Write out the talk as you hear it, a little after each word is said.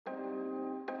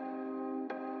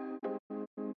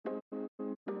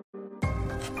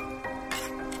Hey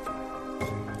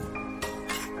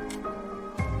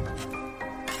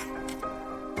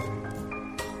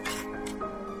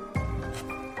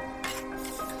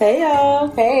y'all.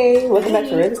 Hey, welcome back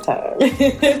to Ribs Time.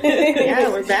 Yeah,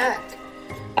 we're back.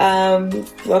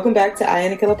 Welcome back to I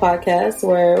Ain't a Killer podcast,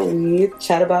 where we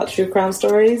chat about true crime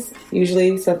stories,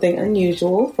 usually something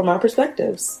unusual from our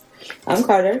perspectives. I'm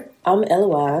Carter. I'm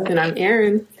Eloise. And I'm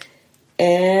Erin.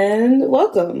 And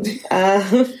welcome.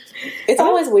 It's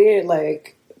always weird,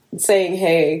 like, saying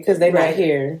hey, because they're not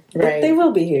here. Right. But they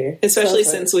will be here. Especially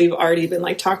since we've already been,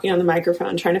 like, talking on the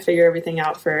microphone, trying to figure everything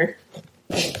out for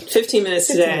 15 minutes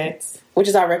today. Which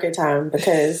is our record time,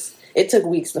 because it took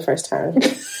weeks the first time.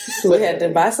 We had to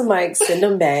buy some mics, send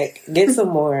them back, get some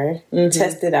more,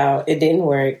 test it out. It didn't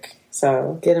work,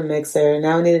 so. Get a mixer.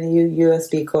 Now we need a new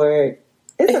USB cord.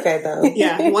 It's okay, though.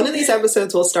 Yeah, one of these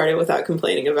episodes we'll start it without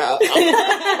complaining about.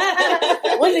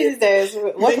 One of these days,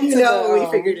 welcome you to know the,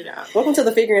 we figured it out. Welcome to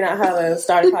the figuring out how to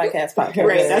start a podcast.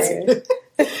 Right, that's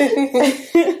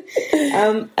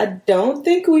I don't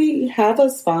think we have a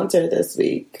sponsor this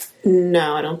week.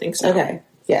 No, I don't think so. Okay.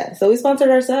 Yeah. So we sponsored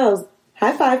ourselves.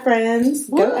 High five, friends.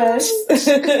 Go us.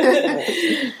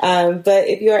 But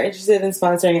if you are interested in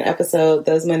sponsoring an episode,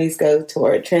 those monies go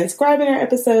toward transcribing our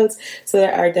episodes so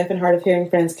that our deaf and hard of hearing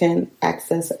friends can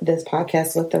access this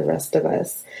podcast with the rest of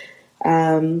us.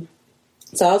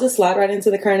 So I'll just slide right into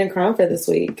the current and crime for this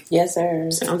week. Yes, sir.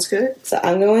 Sounds good. So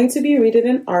I'm going to be reading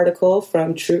an article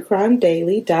from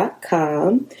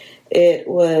truecrimedaily.com. It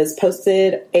was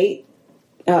posted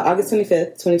August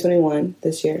 25th, 2021,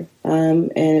 this year.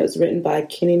 And it was written by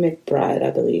Kenny McBride,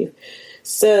 I believe.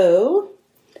 So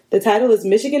the title is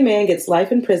Michigan Man Gets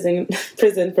Life in Prison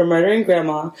for Murdering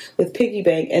Grandma with Piggy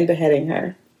Bank and Beheading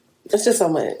Her. It's just so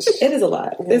much. It is a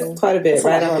lot. Yeah. It's quite a bit. It's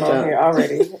right on off the jump here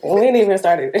already. We ain't even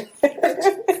started. I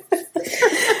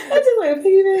just like a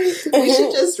piggy bank. We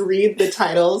should just read the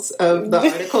titles of the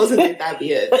articles and then that'd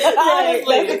be it.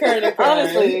 Honestly, that's the current and crime.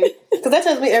 Honestly. Because that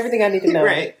tells me everything I need to know.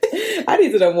 Right. I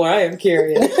need to know more. I am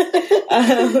curious.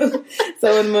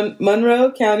 So in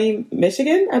Monroe County,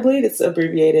 Michigan, I believe it's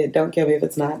abbreviated. Don't kill me if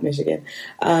it's not Michigan.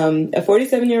 A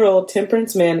 47-year-old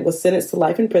temperance man was sentenced to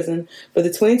life in prison for the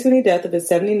 2020 death of his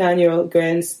 79-year-old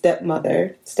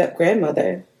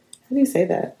step-grandmother. How do you say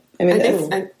that? I mean,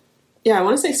 I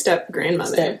want to say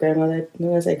step-grandmother. Step-grandmother.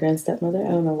 No, I say grand-stepmother. I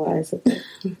don't know why I said that.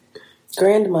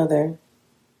 Grandmother.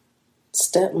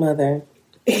 Stepmother.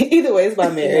 Either way, it's by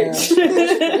marriage.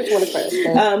 Yeah. Which one is first?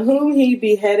 Whom he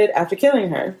beheaded after killing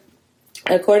her.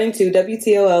 According to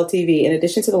WTOL TV, in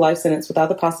addition to the life sentence without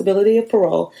the possibility of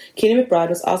parole, Kenny McBride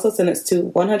was also sentenced to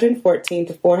 114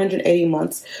 to 480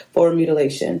 months for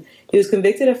mutilation. He was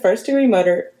convicted of first-degree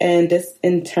murder and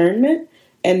disinterment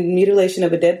and mutilation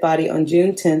of a dead body on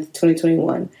June 10th,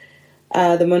 2021.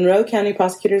 The Monroe County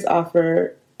Prosecutor's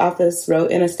Office wrote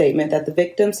in a statement that the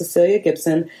victim, Cecilia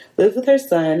Gibson, lived with her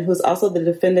son, who is also the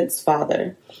defendant's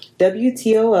father.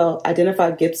 WTOL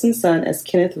identified Gibson's son as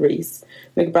Kenneth Reese.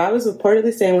 McBride was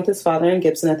reportedly staying with his father and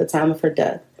Gibson at the time of her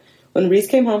death. When Reese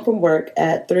came home from work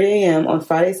at 3 a.m. on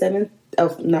February 17th,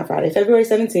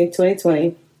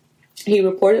 2020, he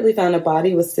reportedly found a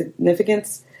body with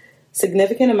significant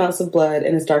amounts of blood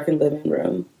in his darkened living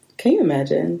room. Can you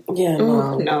imagine? Yeah,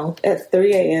 no. At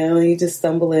 3 a.m. and you just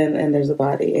stumble in and there's a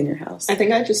body in your house. I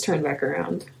think I'd just turn back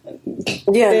around.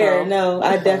 Yeah, no,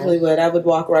 I definitely would. I would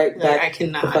walk right back I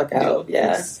cannot the fuck out.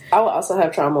 Yeah. I would also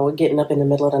have trauma with getting up in the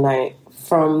middle of the night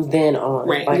from then on.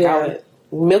 Right. Like,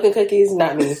 milk and cookies,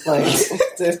 not me. Like,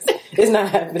 it's not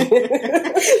happening.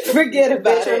 Forget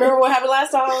about it. Remember what happened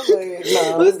last time? Like,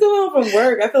 no. Who's going home from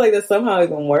work? I feel like that's somehow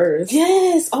even worse.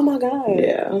 Yes. Oh my God.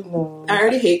 Yeah. No. I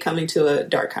already hate coming to a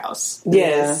dark house.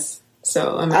 Yes.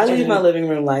 So I leave my living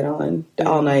room light on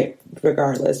all night,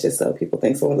 regardless, just so people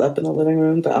think someone's up in the living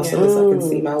room, but also just so I can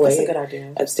see my way That's a good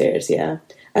idea. Upstairs. Yeah.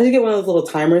 I should get one of those little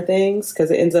timer things because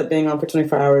it ends up being on for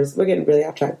 24 hours. We're getting really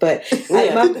off track, but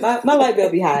my light bill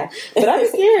be high. But I'm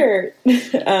scared.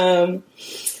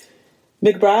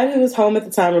 McBride, who was home at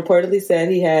the time, reportedly said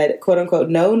he had, quote unquote,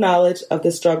 no knowledge of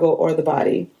the struggle or the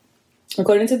body.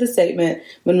 According to the statement,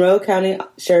 Monroe County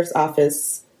Sheriff's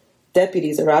Office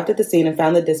deputies arrived at the scene and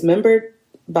found the dismembered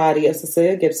body of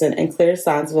Cecilia Gibson and clear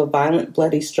signs of a violent,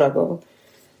 bloody struggle.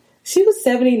 She was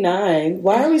 79.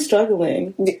 Why are we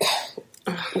struggling?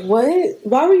 What?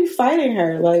 Why were you fighting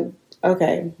her? Like,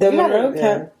 okay. The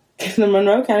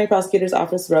Monroe County Prosecutor's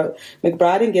Office wrote,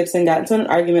 McBride and Gibson got into an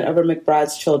argument over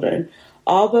McBride's children,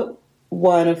 all but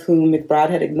one of whom McBride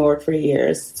had ignored for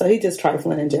years. So he's just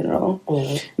trifling in general.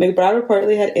 Mm-hmm. McBride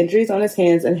reportedly had injuries on his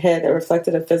hands and head that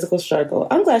reflected a physical struggle.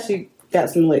 I'm glad she got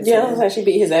some licks. Yeah, that's how she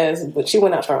beat his ass, but she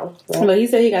went out strong. So. But he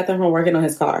said he got them from working on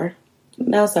his car.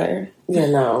 No, sir. Yeah,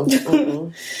 no.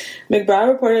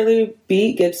 McBride reportedly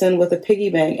beat Gibson with a piggy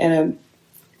bank and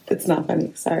it's not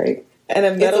funny, sorry. And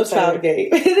a metal child gate.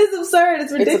 It is absurd.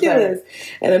 It's ridiculous.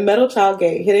 And a metal child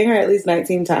gate, hitting her at least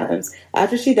 19 times.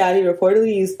 After she died, he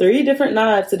reportedly used 3 different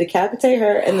knives to decapitate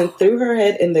her and then threw her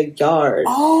head in the yard.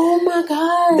 Oh my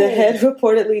God. The head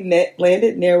reportedly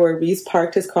landed near where Reese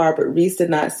parked his car, but Reese did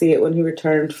not see it when he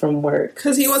returned from work.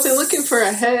 Because he wasn't looking for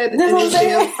a head in his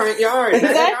damn front yard.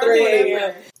 Exactly.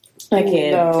 I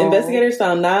can't. No. Investigators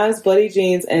found knives, bloody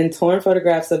jeans, and torn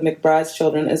photographs of McBride's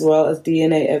children, as well as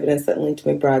DNA evidence that linked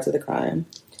McBride to the crime.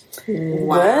 Wow.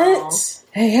 What?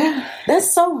 Hey, yeah.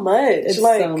 That's so much. It's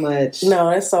so much. No,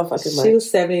 that's so fucking much. She was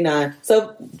 79.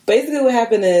 So basically what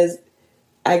happened is,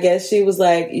 I guess she was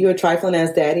like, you're a trifling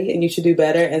ass daddy and you should do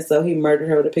better. And so he murdered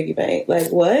her with a piggy bank.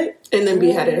 Like, what? And then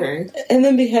beheaded her.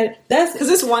 That's... Because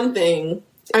it's one thing...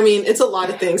 I mean, it's a lot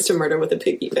of things to murder with a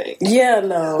piggy bank. Yeah,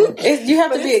 no. You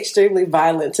have to be extremely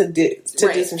violent to do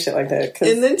some shit like that.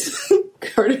 And then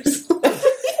Curtis. A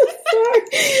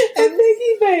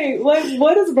piggy bank. Like,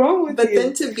 what is wrong with you? But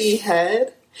then to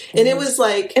behead, and it was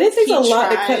like... And it takes a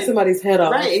lot to cut somebody's head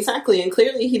off. Right, exactly. And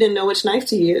clearly he didn't know which knife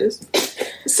to use.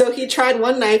 So he tried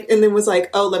one knife and then was like,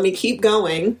 oh, let me keep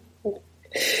going.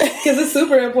 Because it's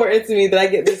super important to me that I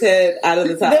get this head out of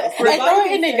the top. Like, throw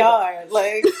it in the yard.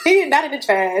 Like, not in the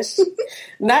trash.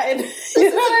 Not in... You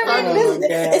know what I mean?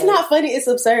 It's not funny. It's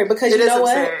absurd. Because you know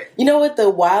what? You know what the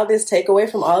wildest takeaway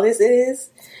from all this is?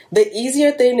 The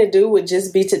easier thing to do would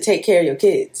just be to take care of your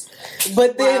kids.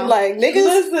 But then, like, niggas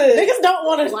don't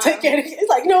want to take care of the kids. It's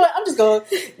like, you know what? I'm just going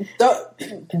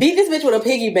to beat this bitch with a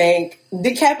piggy bank,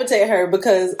 decapitate her,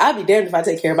 because I'll be damned if I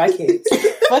take care of my kids.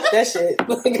 Fuck that shit.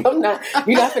 Like,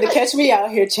 you're not going to catch me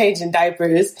out here changing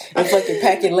diapers and fucking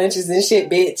packing lunches and shit,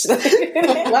 bitch.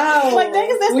 Wow. Like,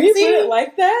 niggas, that's when you put it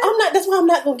like that? That's why I'm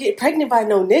not going to get pregnant by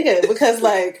no nigga, because,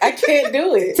 like, I can't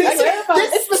do it.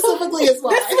 This specifically is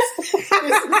why.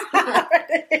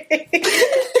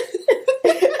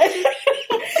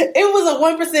 It was a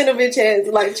 1% of a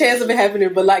chance of it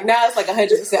happening, but like now it's like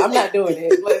 100%. I'm not doing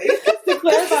it. Like, to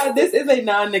clarify, this is a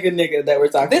non-nigga that we're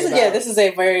talking about. Yeah, this is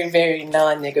a very, very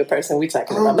non-nigga person we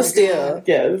talking about. But still,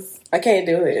 yes, I can't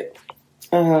do it.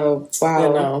 Oh wow!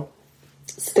 You know,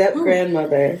 step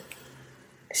grandmother.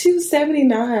 She was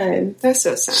 79. That's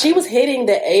so sad. She was hitting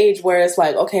the age where it's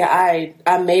like, okay, I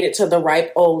made it to the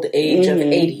ripe old age of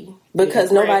 80.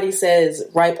 Because nobody says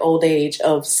ripe old age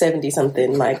of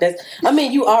 70-something. Like, that's... I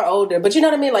mean, you are older, but you know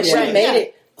what I mean? Like, she made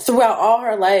it throughout all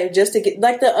her life just to get...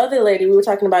 Like, the other lady we were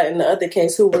talking about in the other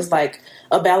case who was, like,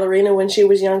 a ballerina when she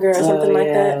was younger or something like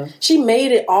that. She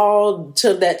made it all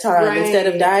to that time instead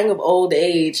of dying of old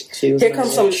age. Here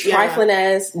comes some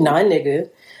trifling-ass non-nigga,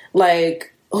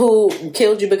 like, who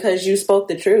killed you because you spoke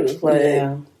the truth.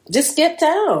 Like, just skip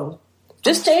town.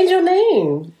 Just change your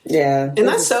name. Yeah. And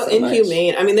that's so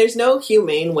inhumane. I mean, there's no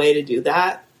humane way to do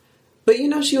that. But, you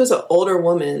know, she was an older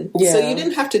woman. Yeah. So you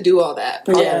didn't have to do all that,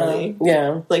 probably.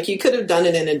 Yeah. Like, you could have done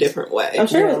it in a different way. I'm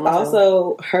sure it was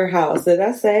also her house. Did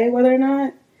I say whether or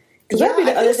not? Because that'd be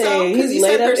the other thing. He's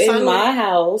laid up in my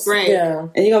house. Right. Yeah.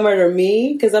 And you're going to murder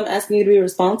me because I'm asking you to be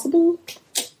responsible?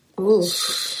 Ooh.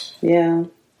 Yeah.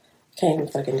 Can't even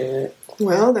fucking do it.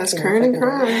 Well, that's current and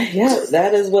crime. Yeah,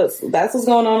 that's what's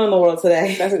going on in the world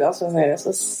today. That's what I was going to say. That's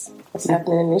what's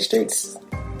happening in these streets.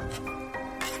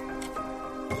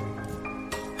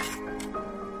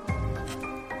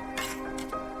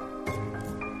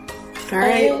 All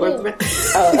right.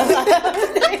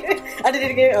 I did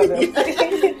it again? Oh, no.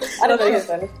 I don't know you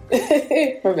said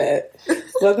it. We're bad.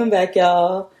 Welcome back,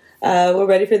 y'all. We're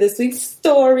ready for this week's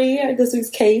story, this week's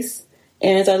case.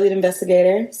 Aaron's our lead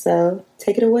investigator, so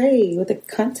take it away with a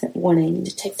content warning,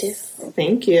 detective.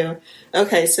 Thank you.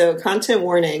 Okay, so content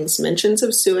warnings, mentions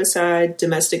of suicide,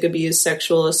 domestic abuse,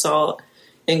 sexual assault,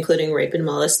 including rape and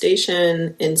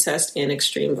molestation, incest, and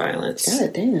extreme violence.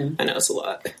 God damn. I know, it's a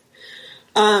lot.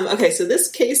 Okay, so this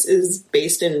case is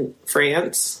based in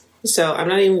France. So I'm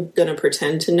not even going to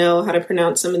pretend to know how to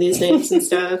pronounce some of these names and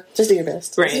stuff. Just do your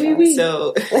best. Right. Oui, oui.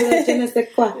 So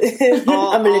I'm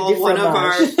all one of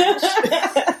our...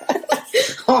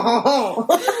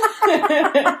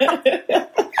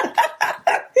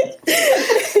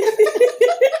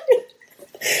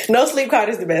 No sleep card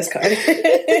is the best card.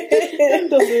 I'm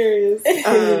delirious.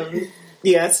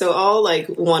 Yeah, so all like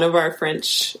one of our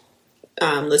French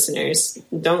listeners,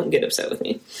 don't get upset with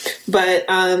me. But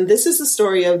this is the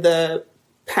story of the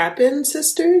Papin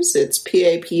sisters. It's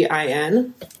Papin.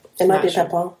 It might be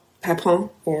Papin. Papin?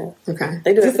 Yeah. Okay.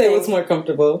 They do Just say everything. what's more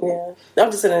comfortable. Yeah.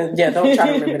 I'm just gonna, don't try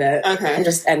to remember that. Okay. I'm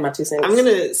just adding my 2 cents. I'm going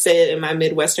to say it in my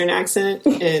Midwestern accent,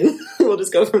 and we'll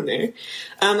just go from there.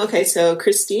 Okay, so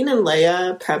Christine and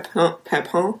Leah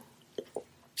Papin,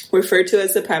 referred to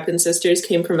as the Papin sisters,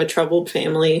 came from a troubled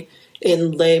family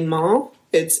in Le Mans.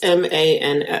 It's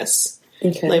Mans.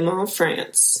 Okay. Le Mans,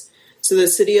 France. So the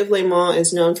city of Le Mans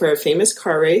is known for a famous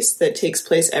car race that takes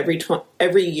place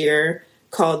every year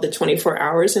called the 24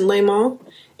 Hours in Le Mans.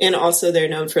 And also they're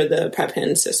known for the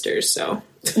Papin sisters, so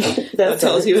that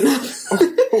tells you enough.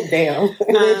 Damn.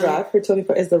 And they drive for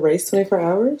 24. Is the race 24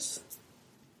 hours?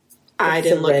 I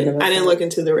didn't look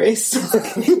into the race.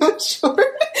 I'm not sure.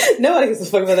 Nobody gives a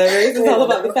fuck about that race. It's all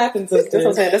about the Papin sisters. That's what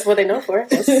I'm saying. That's what they know for.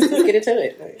 Let's get into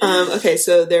it. Okay,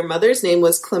 so their mother's name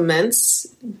was Clemence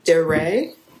de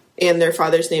Ray, and their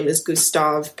father's name is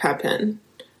Gustave Papin.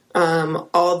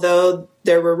 Although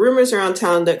there were rumors around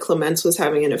town that Clemence was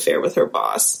having an affair with her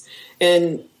boss.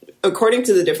 And according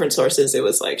to the different sources, it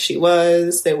was like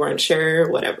they weren't sure,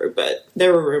 whatever, but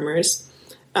there were rumors.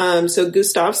 So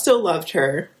Gustave still loved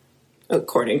her,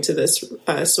 according to this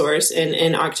source. And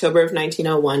in October of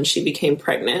 1901, she became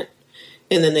pregnant,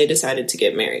 and then they decided to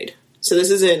get married. So this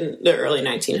is in the early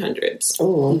 1900s.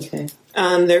 Oh, Okay.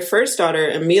 Their first daughter,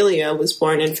 Amelia, was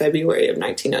born in February of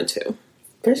 1902.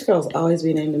 British girls always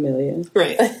be named Amelia.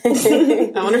 Right.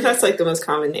 I wonder if that's like the most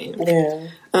common name. Yeah.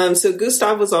 So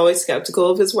Gustave was always skeptical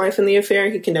of his wife and the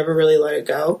affair. He could never really let it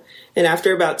go. And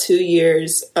after about 2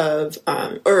 years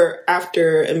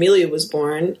after Amelia was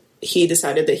born, he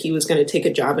decided that he was going to take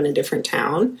a job in a different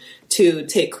town to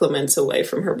take Clemence away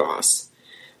from her boss.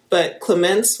 But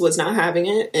Clemence was not having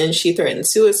it, and she threatened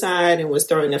suicide and was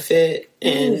throwing a fit.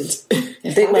 And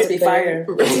Dick must be fire.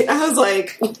 I was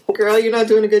like, girl, you're not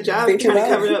doing a good job. You're trying to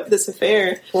cover up this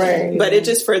affair. Right. But it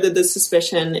just furthered the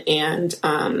suspicion, and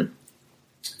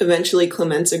eventually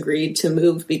Clemence agreed to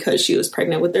move because she was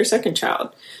pregnant with their second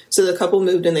child. So the couple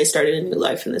moved, and they started a new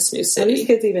life in this new Are city. these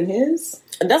kids even his?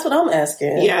 That's what I'm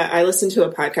asking. Yeah, I listened to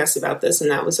a podcast about this, and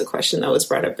that was a question that was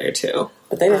brought up there too.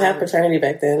 But they didn't have paternity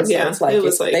back then. So yeah, it's like, it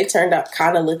was like they turned out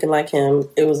kind of looking like him.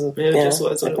 It just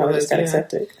was what it was. Just got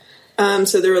accepted.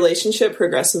 So the relationship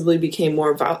progressively became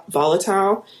more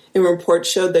volatile, and reports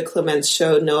showed that Clemence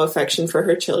showed no affection for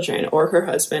her children or her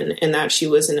husband, and that she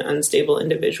was an unstable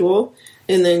individual.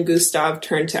 And then Gustave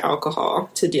turned to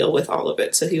alcohol to deal with all of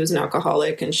it. So he was an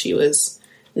alcoholic, and she was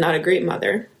not a great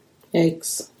mother.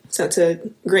 Yikes. So that's a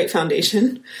great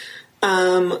foundation.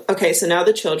 Okay, so now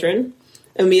the children.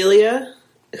 Amelia,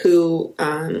 who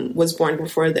was born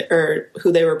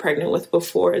who they were pregnant with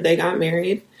before they got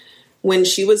married. When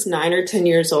she was 9 or 10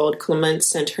 years old, Clemence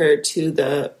sent her to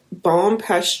the Bon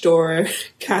Pasteur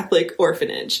Catholic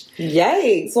Orphanage.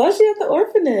 Yikes. Why'd she at the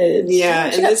orphanage? Yeah.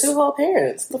 She got 2 whole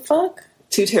parents. The fuck?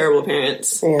 2 terrible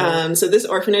parents. Yeah. So this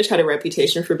orphanage had a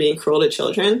reputation for being cruel to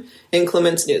children, and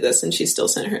Clemence knew this, and she still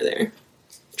sent her there.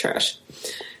 Trash.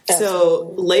 Absolutely.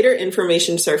 So later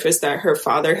information surfaced that her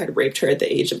father had raped her at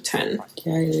the age of 10.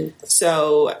 Yikes.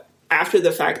 So after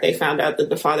the fact, they found out that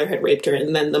the father had raped her,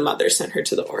 and then the mother sent her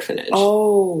to the orphanage.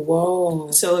 Oh,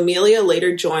 whoa. So Amelia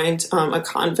later joined a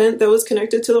convent that was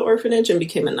connected to the orphanage and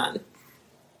became a nun.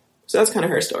 So that's kind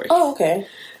of her story. Oh, okay.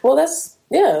 Well, that's,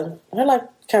 her life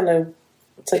kind of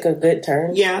took a good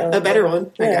turn. Yeah, a better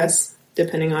one, I guess,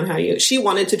 depending on how she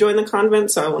wanted to join the convent,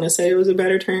 so I want to say it was a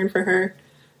better turn for her.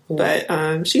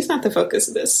 But she's not the focus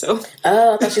of this, so.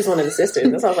 Oh, I thought she's one of the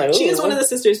sisters. That's what I was like, ooh. She is one of the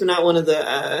sisters, but not one of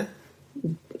the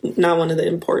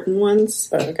important ones.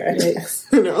 Oh, okay.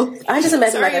 No. I just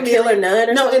imagine like a killer nun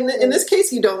or something. No, in this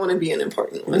case, you don't want to be an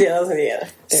important one. Yeah.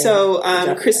 So,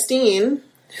 Christine,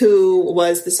 who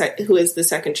is the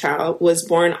second child, was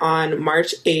born on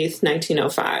March 8th,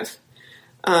 1905.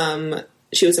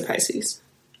 She was a Pisces.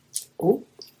 Ooh.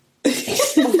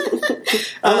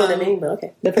 I don't know the name, but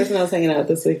okay. The person I was hanging out with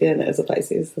this weekend is a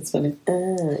Pisces. That's funny.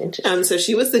 Interesting. So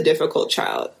she was the difficult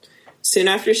child. Soon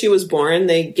after she was born,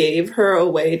 they gave her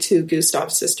away to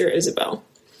Gustave's sister, Isabel.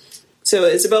 So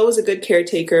Isabel was a good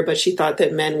caretaker, but she thought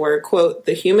that men were, quote,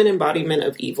 the human embodiment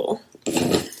of evil.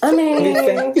 I mean,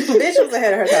 bitch was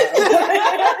ahead of her time.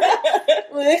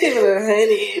 Well, they give it a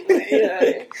honey.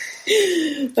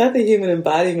 Not the human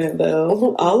embodiment,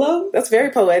 though. All of them? That's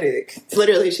very poetic.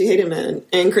 Literally, she hated men.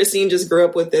 And Christine just grew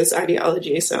up with this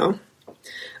ideology, so.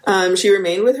 She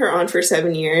remained with her aunt for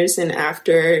 7 years, and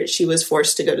after she was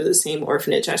forced to go to the same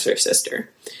orphanage as her sister.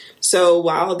 So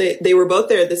while they were both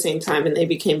there at the same time, and they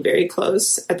became very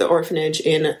close at the orphanage,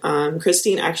 and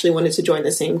Christine actually wanted to join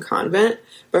the same convent,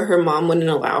 but her mom wouldn't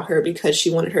allow her because she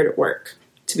wanted her to work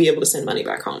to be able to send money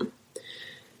back home.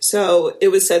 So it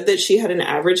was said that she had an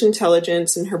average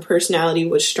intelligence and her personality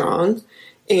was strong,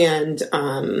 and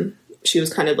she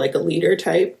was kind of like a leader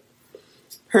type.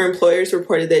 Her employers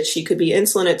reported that she could be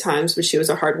insolent at times, but she was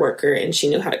a hard worker and she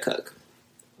knew how to cook.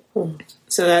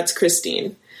 So that's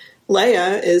Christine.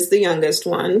 Leia is the youngest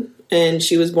one, and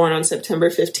she was born on September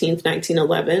 15th,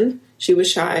 1911. She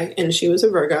was shy, and she was a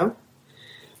Virgo.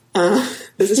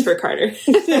 This is for Carter.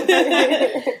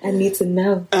 I need to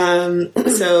know.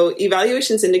 So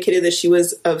evaluations indicated that she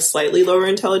was of slightly lower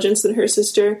intelligence than her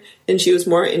sister, and she was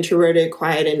more introverted,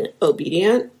 quiet, and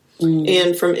obedient.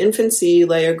 And from infancy,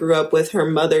 Leia grew up with her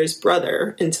mother's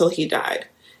brother until he died.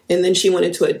 And then she went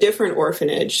into a different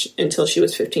orphanage until she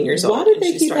was 15 years old. Why do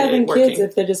they keep having kids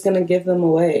if they're just going to give them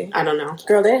away? I don't know.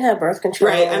 Girl, they didn't have birth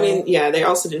control. Right. I mean, yeah, they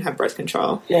also didn't have birth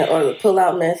control. Yeah, or the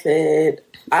pull-out method.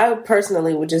 I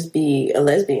personally would just be a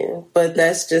lesbian. But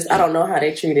that's just, I don't know how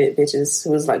they treated bitches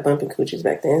who was like bumping coochies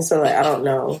back then. So, like, I don't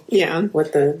know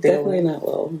what the deal Definitely not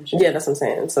well. Sure. Yeah, that's what I'm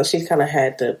saying. So she kind of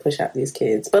had to push out these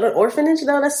kids. But an orphanage,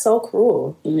 though, that's so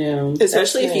cruel. Yeah.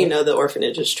 Especially if you know the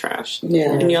orphanage is trash.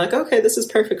 Yeah. And you're like, okay, this is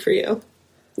perfect for you.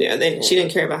 Yeah, she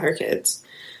didn't care about her kids.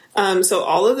 So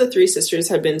all of the three sisters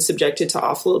had been subjected to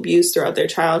awful abuse throughout their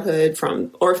childhood,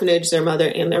 from orphanage, their mother,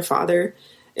 and their father.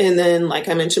 And then, like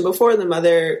I mentioned before, the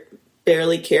mother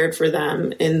barely cared for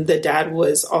them, and the dad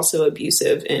was also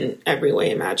abusive in every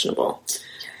way imaginable.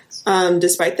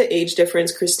 Despite the age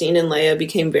difference, Christine and Leia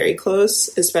became very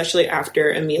close, especially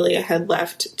after Amelia had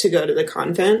left to go to the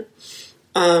convent.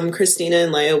 Christina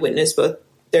and Leia witnessed both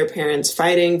their parents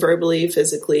fighting verbally,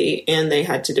 physically, and they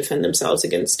had to defend themselves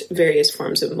against various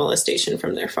forms of molestation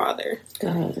from their father.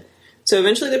 God. So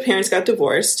eventually the parents got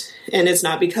divorced, and it's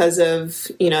not because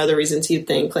of, the reasons you'd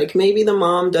think, like maybe the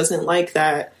mom doesn't like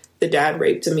that the dad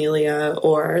raped Amelia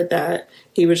or that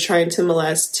he was trying to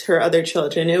molest her other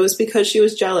children. It was because she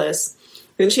was jealous,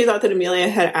 and she thought that Amelia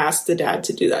had asked the dad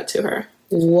to do that to her.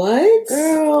 What?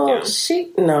 Girl,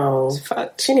 she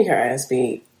need her ass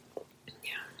beat.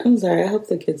 I'm sorry. I hope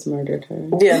the kids murdered her.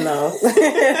 Yeah, no.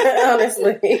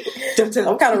 Honestly,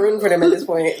 I'm kind of rooting for them at this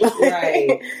point.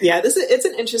 Right? Yeah, it's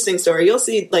an interesting story. You'll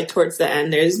see, like towards the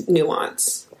end, there's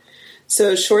nuance.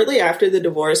 So shortly after the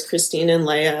divorce, Christine and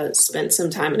Leia spent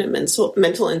some time in a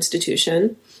mental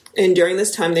institution, and during this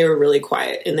time, they were really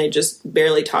quiet and they just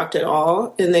barely talked at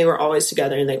all. And they were always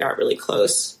together, and they got really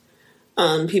close.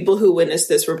 People who witnessed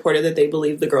this reported that they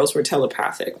believed the girls were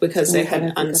telepathic because they had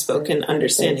an unspoken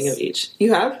understanding of each.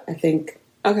 You have? I think.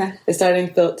 Okay. It's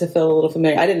starting to feel a little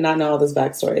familiar. I did not know all this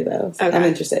backstory, though. So I'm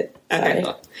interested. Okay,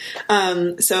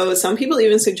 cool. So some people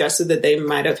even suggested that they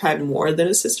might have had more than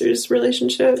a sister's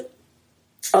relationship.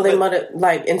 Oh, they might have,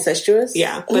 like, incestuous?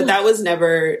 Yeah, but that was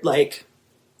never, like,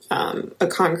 a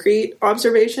concrete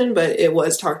observation, but it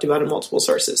was talked about in multiple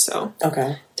sources, so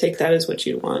take that as what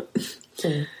you want.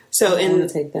 So I want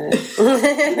to take that.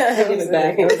 Give it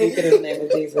back. I rebuke it in the name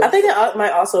of Jesus. I think it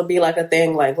might also be like a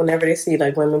thing, like whenever they see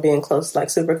like women being close, like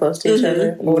super close to each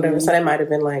other or whatever. So that might have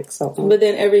been like something. But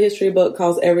then every history book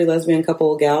calls every lesbian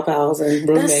couple gal pals and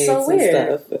roommates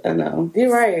and stuff. I know.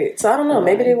 You're right. So I don't know.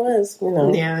 Maybe it was.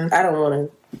 Yeah. I don't want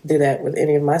to do that with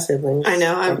any of my siblings. I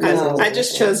know. I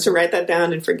just chose to write that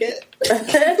down and forget.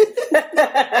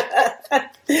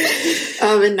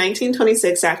 In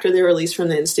 1926, after their release from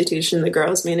the institution, the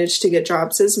girls managed to get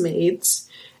jobs as maids,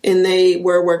 and they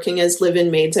were working as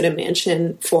live-in maids at a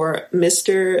mansion for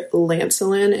Mr.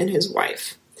 Lancelin and his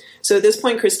wife. So at this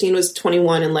point, Christine was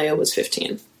 21 and Leia was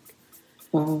 15.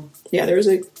 Wow. Yeah, there was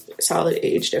a solid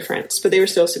age difference, but they were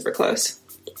still super close.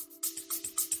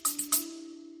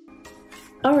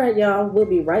 All right, y'all. We'll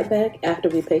be right back after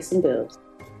we pay some bills.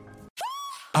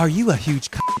 Are you a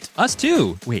huge cunt? Us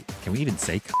too. Wait, can we even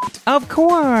say cunt? Of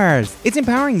course! It's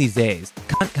empowering these days.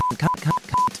 Cunt, cunt, cunt, cunt,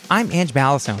 cunt. I'm Ange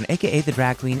Ballastone, aka the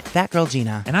drag queen, That Girl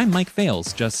Gina. And I'm Mike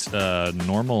Fales, just a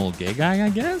normal gay guy, I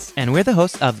guess? And we're the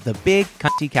hosts of The Big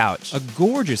Cunty Couch, a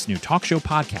gorgeous new talk show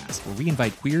podcast where we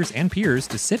invite queers and peers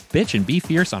to sit, bitch, and be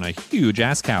fierce on a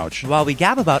huge-ass couch. while we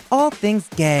gab about all things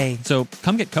gay. So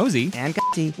come get cozy And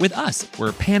cunty. with us.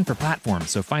 We're panned for platforms,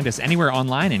 so find us anywhere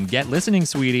online and get listening,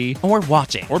 sweetie. Or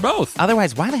watching. Or both.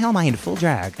 Otherwise, why the hell am I in full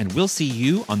drag? And we'll see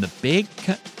you on the big...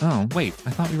 Oh, wait. I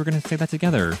thought we were going to say that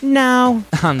together. No,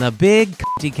 on The Big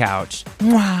Cunty Couch.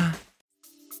 Mwah.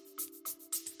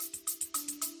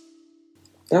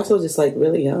 Also, just like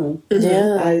really young.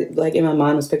 Yeah. I like in my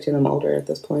mind was picturing them older at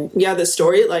this point. Yeah, the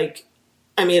story, like,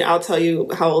 I mean, I'll tell you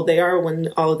how old they are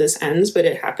when all of this ends, but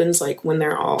it happens like when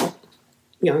they're all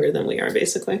younger than we are,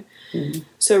 basically.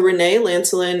 So Renee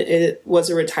Lancelin was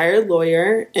a retired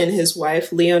lawyer, and his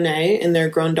wife Leonie and their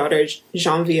grown daughter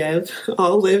Genevieve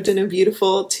all lived in a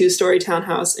beautiful 2-story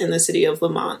townhouse in the city of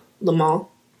Le Mans.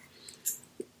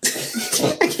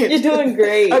 You're doing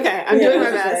great. Okay, I'm doing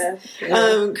my best.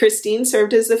 Yeah. Christine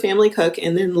served as the family cook,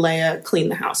 and then Leia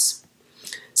cleaned the house.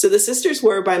 So the sisters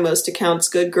were, by most accounts,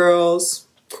 good girls,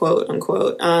 quote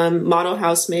unquote, model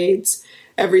housemaids.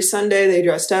 Every Sunday they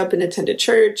dressed up and attended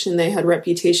church, and they had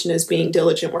reputation as being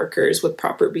diligent workers with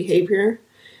proper behavior.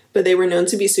 But they were known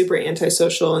to be super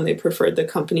antisocial, and they preferred the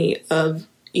company of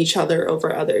each other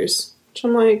over others. Which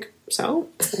I'm like, so?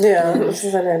 Yeah.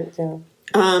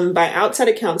 By outside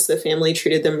accounts, the family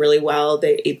treated them really well.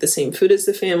 They ate the same food as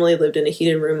the family, lived in a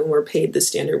heated room, and were paid the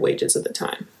standard wages of the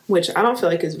time. Which I don't feel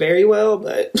like is very well,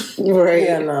 but... Right.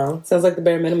 Yeah, no. Sounds like the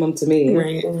bare minimum to me.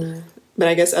 Right. But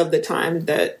I guess of the time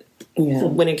that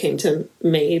when it came to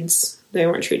maids, they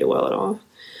weren't treated well at all.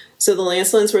 So the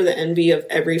Lancelins were the envy of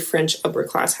every French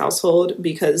upper-class household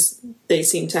because they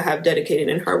seemed to have dedicated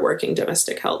and hardworking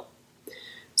domestic help.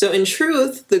 So in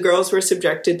truth, the girls were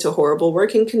subjected to horrible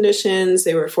working conditions.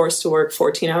 They were forced to work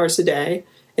 14 hours a day,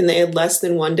 and they had less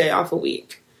than 1 day off a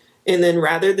week. And then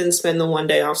rather than spend the 1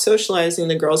 day off socializing,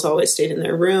 the girls always stayed in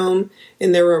their room.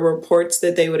 And there were reports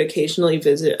that they would occasionally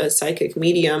visit a psychic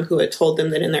medium who had told them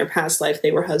that in their past life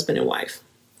they were husband and wife.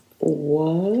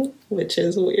 What? Which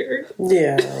is weird.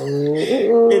 Yeah.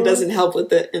 It doesn't help with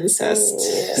the incest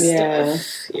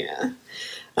stuff. Yeah.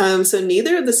 So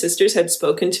neither of the sisters had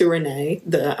spoken to Renee,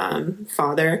 the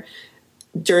father,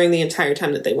 during the entire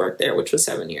time that they worked there, which was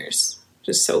 7 years.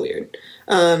 Just so weird.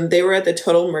 They were at the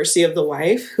total mercy of the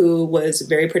wife, who was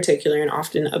very particular and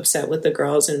often upset with the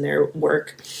girls and their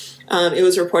work. It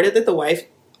was reported that the wife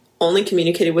only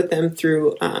communicated with them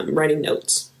through writing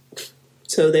notes.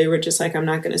 So they were just like, I'm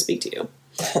not going to speak to you.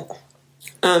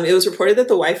 It was reported that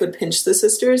the wife would pinch the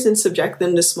sisters and subject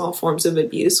them to small forms of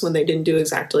abuse when they didn't do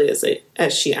exactly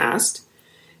as she asked.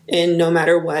 And no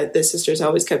matter what, the sisters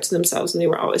always kept to themselves and they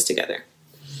were always together.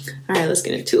 All right, let's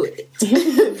get into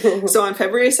it. So on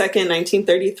February 2nd,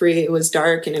 1933, it was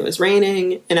dark and it was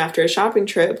raining. And after a shopping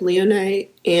trip, Leonie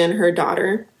and her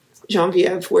daughter,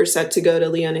 Genevieve, were set to go to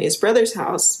Leonie's brother's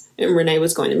house, and Renee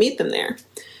was going to meet them there.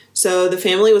 So the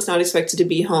family was not expected to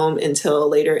be home until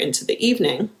later into the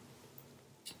evening.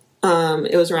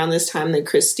 It was around this time that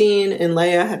Christine and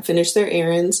Leia had finished their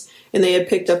errands, and they had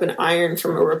picked up an iron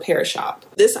from a repair shop.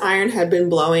 This iron had been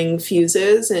blowing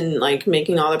fuses and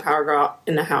making all the power go out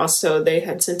in the house, so they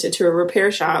had sent it to a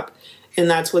repair shop, and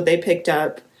that's what they picked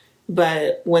up.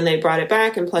 But when they brought it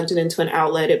back and plugged it into an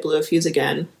outlet, it blew a fuse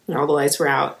again, and all the lights were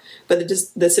out. But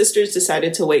the sisters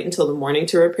decided to wait until the morning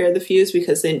to repair the fuse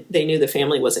because they knew the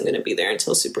family wasn't going to be there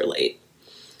until super late.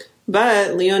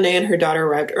 But Leonie and her daughter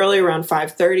arrived early, around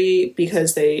 5:30,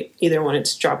 because they either wanted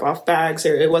to drop off bags,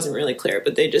 or it wasn't really clear,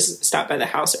 but they just stopped by the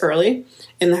house early,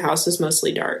 and the house was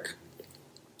mostly dark.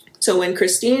 So when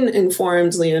Christine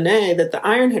informed Leonie that the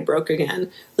iron had broke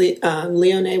again,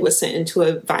 Leonie was sent into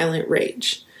a violent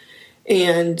rage,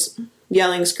 and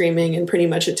yelling, screaming, and pretty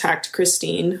much attacked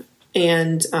Christine.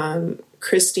 And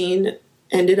Christine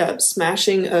ended up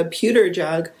smashing a pewter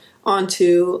jug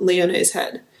onto Leonie's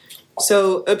head.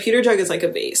 So a pewter jug is like a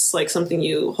vase, like something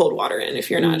you hold water in if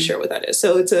you're not sure what that is.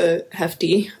 So it's a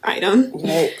hefty item.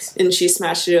 Yikes. And she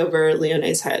smashed it over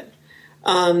Leonie's head.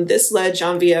 This led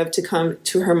Genevieve to come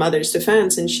to her mother's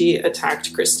defense, and she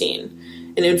attacked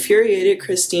Christine. An infuriated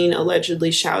Christine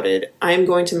allegedly shouted, "I am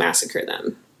going to massacre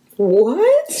them."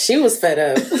 What? She was fed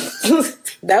up.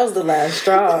 That was the last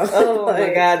straw. Oh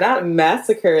my God, not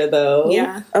massacre though.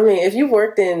 Yeah. I mean, if you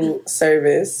worked in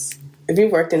service, if you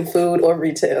worked in food or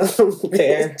retail,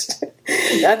 Fair.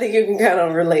 I think you can kind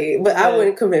of relate. But I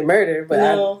wouldn't commit murder, but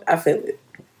No. I feel it.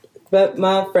 But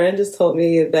my friend just told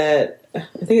me that,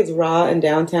 I think it's Raw in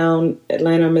downtown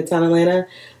Atlanta, or Midtown Atlanta,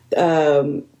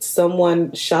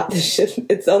 someone shot the shift.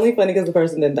 It's only funny because the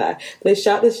person didn't die. They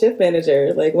shot the shift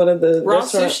manager, like one of the Raw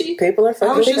restaurant. sushi? People are I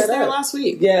fucking was fed just there up. last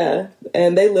week. Yeah,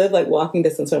 and they live like walking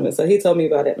distance from it. So he told me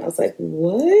about it, and I was like,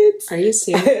 "What?" Are you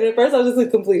serious? And at first, I was just in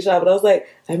complete shock, but I was like,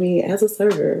 "I mean, as a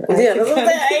server, Yeah, that's what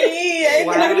I'm saying.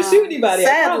 I'm not going to shoot anybody.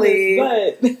 Sadly.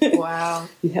 I promise, but Wow.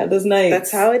 you have those nights.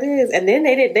 That's how it is. And then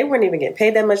they weren't even getting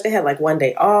paid that much. They had like 1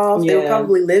 day off. They were Yeah.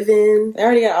 probably living. They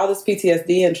already got all this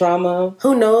PTSD and trauma.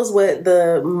 Who knows what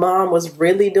the mom was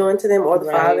really doing to them, or the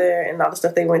Right. father, and all the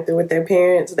stuff they went through with their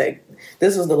parents.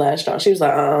 This was the last straw. She was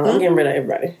like, I'm getting rid of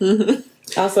everybody.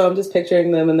 Also, I'm just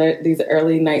picturing them in these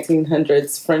early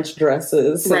 1900s French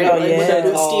dresses. Right, Oh, like yeah. with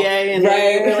the bustier and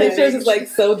Right, it's just like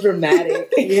so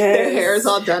dramatic. Yes. their hair is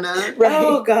all done up. Right.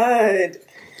 Oh God.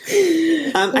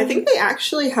 I think they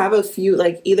actually have a few,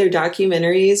 like, either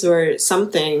documentaries or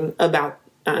something about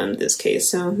this case.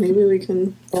 So maybe we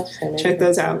can check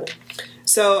those out.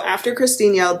 So after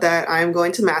Christine yelled that I'm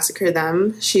going to massacre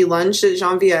them, she lunged at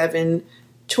Genevieve and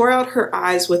tore out her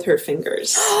eyes with her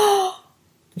fingers.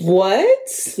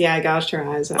 What? Yeah, I gouged her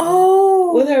eyes out.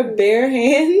 Oh, with her bare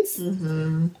hands?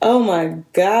 Mm-hmm. Oh my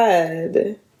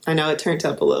God. I know it turned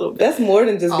up a little bit. That's more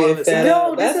than just being fed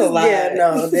up. That's a lie. Yeah,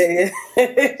 no.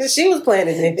 She was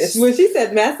planning this. When she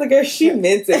said massacre, she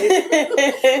meant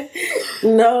it.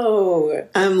 No.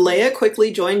 Leia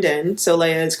quickly joined in. So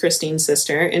Leia is Christine's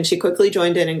sister. And she quickly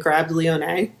joined in and grabbed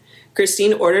Leonie.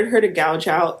 Christine ordered her to gouge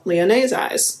out Leonie's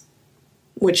eyes,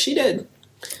 which she did.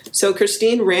 So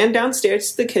Christine ran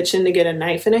downstairs to the kitchen to get a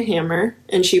knife and a hammer,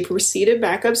 and she proceeded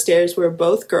back upstairs where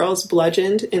both girls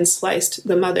bludgeoned and sliced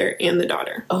the mother and the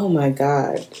daughter. Oh my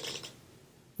God.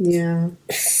 Yeah.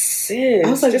 Sis, I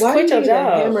was like, why do you need a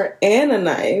hammer and a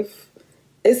knife?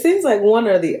 It seems like one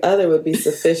or the other would be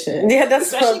sufficient. Yeah, that's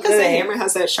especially because the hammer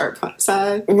has that sharp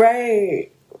side.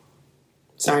 Right.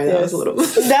 Sorry, that was a little... I'm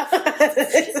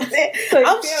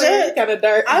shook. Kind of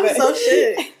dark. I'm so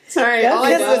shook. Sorry, all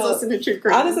I do is listen to true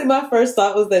crime. Honestly, my first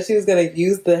thought was that she was going to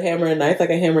use the hammer and knife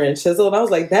like a hammer and chisel, and I was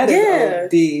like, that is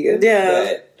OD.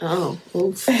 Yeah. Oh.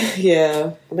 Oof.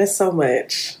 Yeah. That's so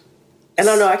much. And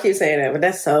I know I keep saying that, but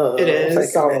that's so... It is.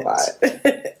 It's so a lot.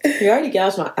 You already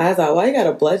gouged my eyes out. Why you got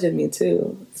to bludgeon me,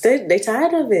 too? They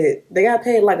tired of it. They got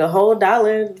paid like a whole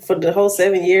 $1 for the whole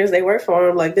 7 years they worked for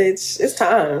them. Like, it's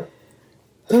time.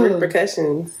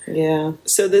 Repercussions. Yeah.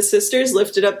 So the sisters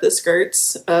lifted up the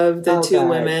skirts of the two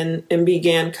women and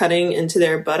began cutting into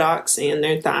their buttocks and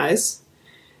their thighs.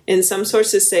 And some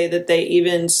sources say that they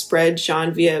even spread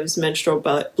Genevieve's menstrual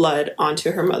blood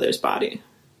onto her mother's body.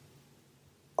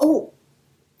 Oh.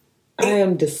 I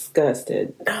am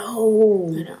disgusted.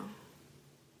 No. I know.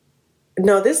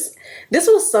 No, this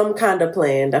was some kind of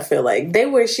planned, I feel like.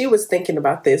 She was thinking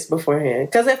about this beforehand.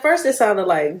 Because at first it sounded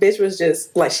like bitch was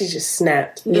just, like she just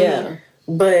snapped. Yeah.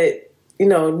 But,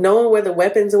 knowing where the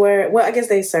weapons were, well, I guess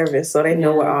they service, so they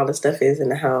know where all the stuff is in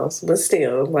the house. But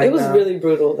still, like, it was really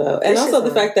brutal, though. And also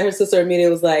the fact that her sister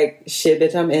immediately was like, shit,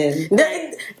 bitch, I'm in.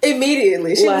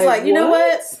 Immediately. She was like, you know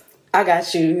what? I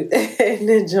got you. And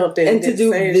then jumped in. And to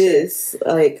do this,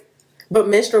 like... But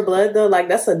menstrual blood, though, like,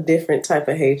 that's a different type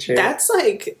of hatred. That's,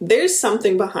 like, there's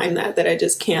something behind that I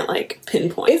just can't, like,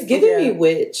 pinpoint. It's giving me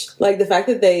witch. Like, the fact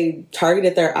that they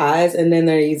targeted their eyes and then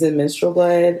they're using menstrual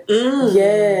blood.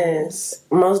 Yes.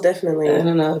 Most definitely. I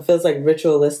don't know. It feels, like,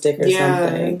 ritualistic or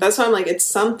something. That's why I'm like, it's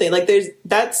something. Like,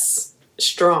 that's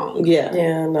strong. Yeah.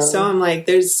 Yeah, no. So I'm like,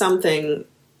 there's something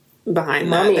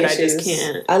behind that I just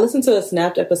can't. I listened to a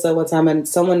Snapped episode one time and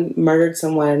someone murdered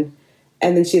someone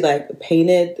and then she, like,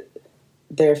 painted...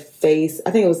 their face,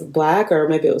 I think it was black or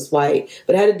maybe it was white,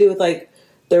 but it had to do with like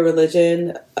the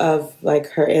religion of like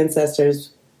her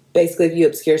ancestors. Basically, if you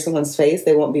obscure someone's face,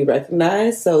 they won't be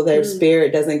recognized, so their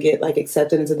spirit doesn't get like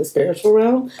accepted into the spiritual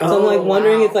realm. So I'm like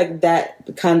wondering if like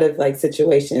that kind of like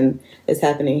situation is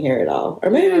happening here at all, or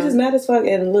maybe we're just mad as fuck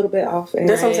and a little bit off.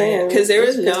 That's what I'm saying, because there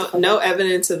was no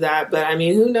evidence of that. But I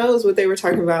mean, who knows what they were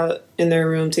talking about in their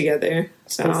room together?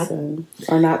 So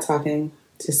or not talking.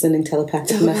 Just sending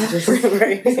telepathic messages.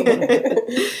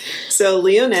 So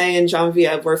Leonie and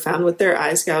Genevieve were found with their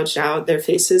eyes gouged out, their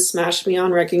faces smashed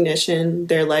beyond recognition,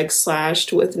 their legs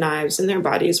slashed with knives, and their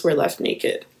bodies were left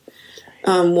naked.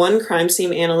 One crime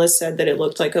scene analyst said that it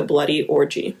looked like a bloody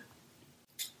orgy.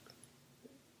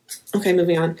 Okay,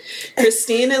 moving on.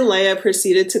 Christine and Leia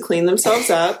proceeded to clean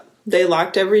themselves up. They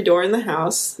locked every door in the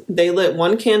house. They lit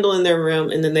one candle in their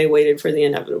room, and then they waited for the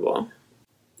inevitable.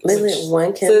 They lit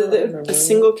one candle. A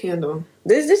single candle.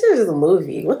 This is a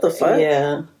movie. What the fuck?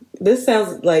 Yeah, this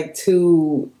sounds like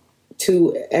too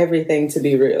everything to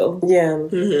be real. Yeah,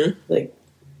 like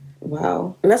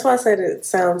wow. And that's why I said it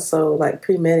sounds so like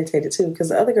premeditated too. Because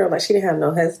the other girl, like she didn't have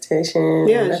no hesitation.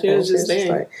 Yeah, she was just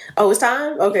there. Like, oh, it's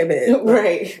time. Okay, bet.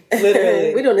 Right.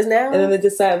 Literally, we doing this now. And then they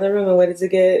just sat in the room and waited to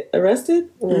get arrested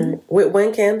with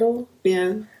one candle.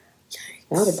 Yeah,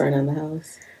 that would have burned down the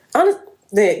house. Honestly.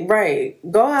 Right.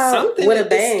 Go out something with a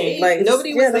bang. Like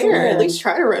nobody was there. At least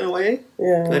try to run away.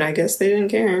 Yeah. But I guess they didn't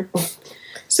care.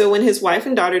 So when his wife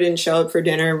and daughter didn't show up for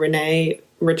dinner, Renee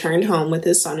returned home with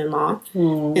his son-in-law.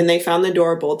 And they found the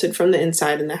door bolted from the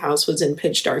inside and the house was in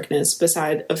pitch darkness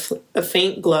beside a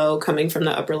faint glow coming from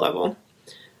the upper level.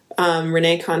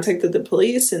 Renee contacted the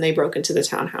police and they broke into the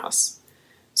townhouse.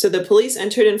 So the police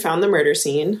entered and found the murder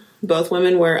scene. Both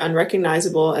women were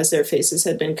unrecognizable as their faces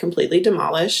had been completely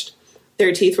demolished.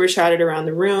 Their teeth were shattered around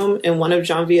the room, and one of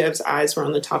Genevieve's eyes were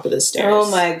on the top of the stairs. Oh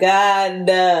my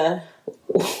God.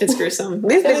 It's gruesome.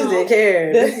 These bitches didn't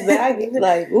care. That's exactly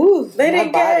like, ooh, They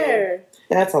didn't care.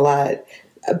 That's a lot.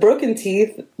 Broken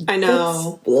teeth. I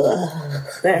know.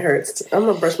 That hurts. I'm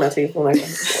gonna brush my teeth when I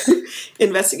go.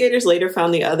 Investigators later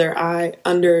found the other eye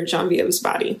under Genevieve's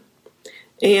body.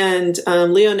 And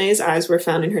Leone's eyes were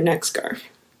found in her neck scarf.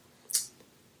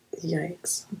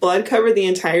 Yikes. Blood covered the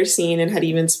entire scene and had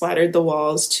even splattered the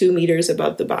walls 2 meters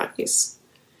above the bodies.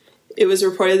 It was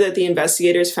reported that the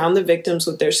investigators found the victims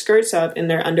with their skirts up and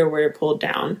their underwear pulled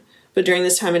down. But during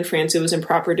this time in France, it was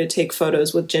improper to take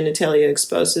photos with genitalia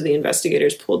exposed, so the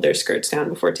investigators pulled their skirts down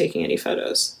before taking any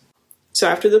photos. So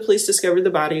after the police discovered the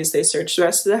bodies, they searched the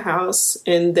rest of the house,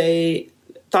 and they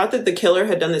thought that the killer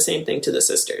had done the same thing to the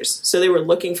sisters. So they were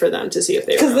looking for them to see if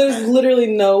they were Because there's literally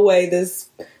no way this...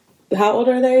 How old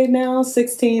are they now?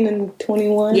 16 and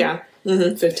 21? Yeah.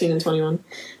 15 and 21.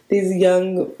 These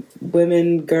young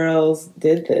women, girls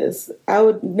did this. I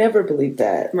would never believe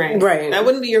that. Right. That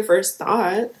wouldn't be your first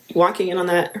thought, walking in on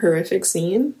that horrific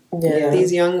scene. Yeah.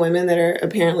 These young women that are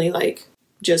apparently, like,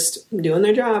 just doing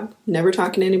their job, never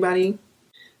talking to anybody.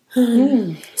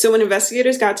 So when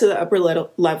investigators got to the upper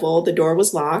level, the door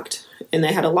was locked, and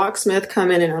they had a locksmith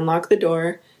come in and unlock the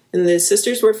door, and the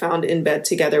sisters were found in bed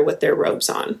together with their robes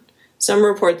on. Some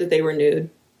report that they were nude.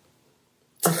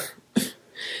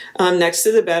 Next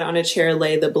to the bed on a chair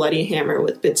lay the bloody hammer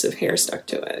with bits of hair stuck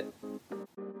to it.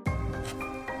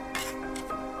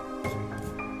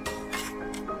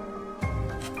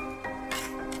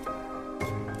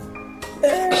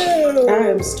 I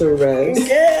am stressed.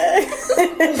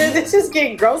 This just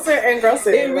getting grosser and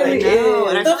grosser. It really No,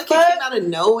 and I feel The like fuck? it came out of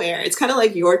nowhere. It's kind of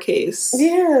like your case.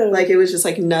 Yeah. Like, it was just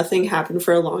like nothing happened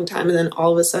for a long time, and then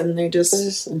all of a sudden they're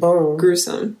just boom.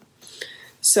 gruesome.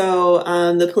 So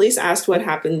the police asked what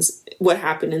happened,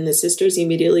 and the sisters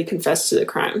immediately confessed to the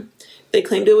crime. They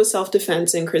claimed it was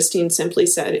self-defense, and Christine simply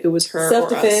said it was her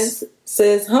Self-defense. or us.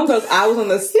 Says, homegirls, I was on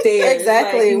the stairs.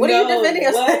 Exactly. Like, What are you no, defending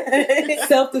us? what?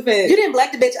 Self-defense. You didn't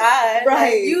black the bitch eye.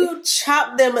 Right. Like, you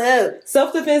chopped them up.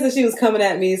 Self-defense, and she was coming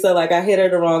at me, so like I hit her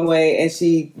the wrong way, and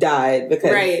she died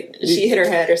because Right. She hit her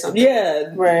head or something.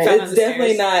 Yeah, Right. Found on It's the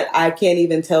definitely stairs. not. I can't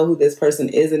even tell who this person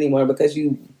is anymore because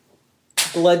you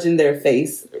bludgeoned their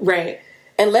face. Right.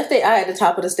 And left their eye at the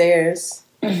top of the stairs.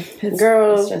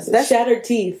 Girl, That's shattered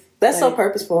teeth. That's so Like,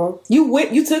 purposeful.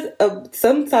 You took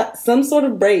some sort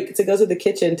of break to go to the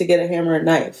kitchen to get a hammer and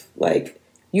knife. Like,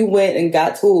 you went and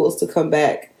got tools to come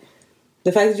back.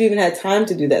 The fact that you even had time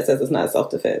to do that says it's not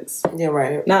self-defense. Yeah,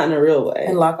 right. Not in a real way.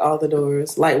 And lock all the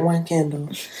doors, light one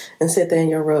candle, and sit there in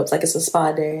your robes like it's a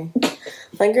spa day.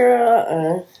 Like,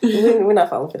 girl, we're not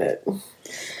falling for that.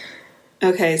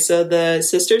 Okay, so the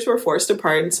sisters were forced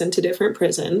apart and sent to different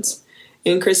prisons.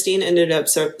 And Christine ended up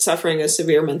suffering a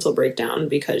severe mental breakdown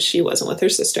because she wasn't with her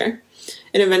sister.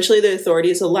 And eventually the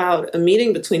authorities allowed a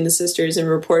meeting between the sisters, and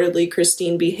reportedly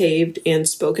Christine behaved and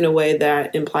spoke in a way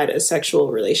that implied a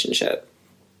sexual relationship.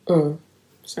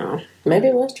 So Maybe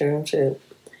it was true. Shit.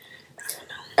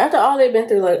 After all they've been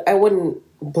through, like, I wouldn't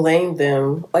blame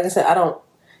them. Like I said,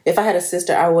 if I had a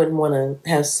sister, I wouldn't want to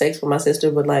have sex with my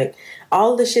sister, but like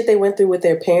all the shit they went through with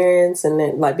their parents, and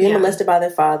then like being molested by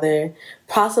their father,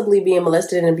 possibly being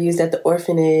molested and abused at the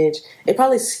orphanage, it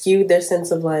probably skewed their sense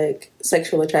of like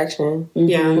sexual attraction.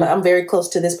 Yeah. Like, I'm very close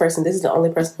to this person. This is the only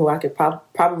person who I could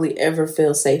probably ever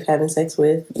feel safe having sex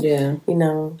with. Yeah. You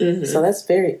know? So that's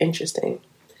very interesting.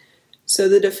 So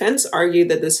the defense argued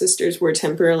that the sisters were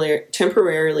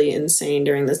temporarily insane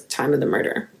during the time of the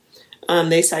murder.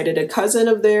 They cited a cousin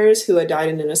of theirs who had died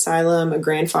in an asylum, a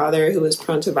grandfather who was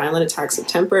prone to violent attacks of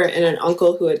temper, and an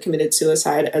uncle who had committed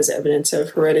suicide as evidence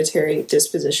of hereditary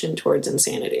disposition towards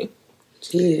insanity.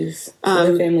 Jeez.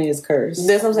 The family is cursed.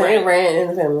 That's what I'm saying. It ran in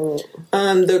the family.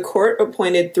 The court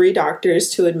appointed 3 doctors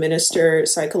to administer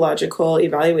psychological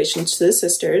evaluations to the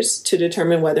sisters to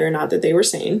determine whether or not that they were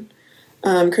sane.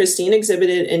 Christine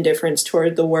exhibited indifference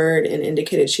toward the word and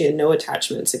indicated she had no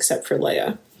attachments except for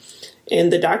Leia.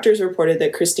 And the doctors reported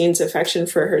that Christine's affection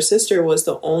for her sister was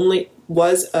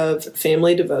of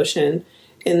family devotion,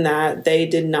 in that they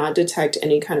did not detect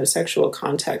any kind of sexual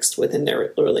context within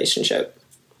their relationship.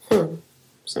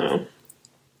 So,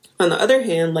 on the other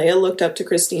hand, Leia looked up to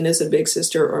Christine as a big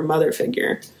sister or mother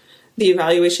figure. The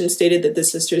evaluation stated that the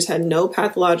sisters had no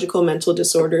pathological mental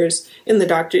disorders, and the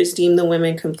doctors deemed the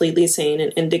women completely sane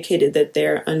and indicated that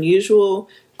their unusual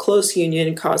close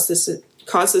union caused the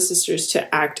sisters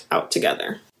to act out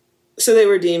together. So they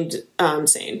were deemed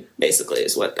sane, basically,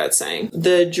 is what that's saying.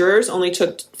 The jurors only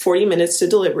took 40 minutes to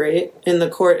deliberate, and the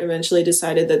court eventually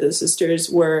decided that the sisters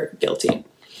were guilty.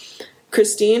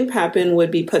 Christine Papin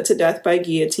would be put to death by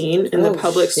guillotine in the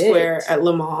public square at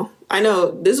Le Mans I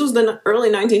know this was the early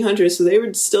 1900s, so they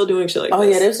were still doing shit like this. Oh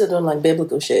yeah, they were still doing like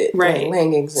biblical shit, right? Like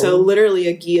hangings. So literally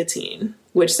a guillotine,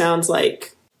 which sounds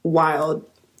like wild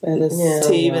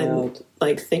to even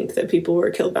like think that people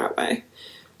were killed that way.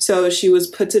 So she was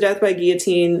put to death by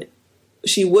guillotine.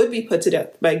 She would be put to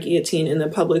death by guillotine in the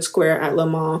public square at Le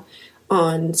Mans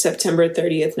on September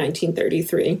 30th,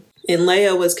 1933. And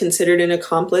Leia was considered an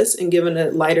accomplice and given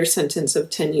a lighter sentence of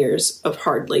 10 years of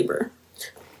hard labor.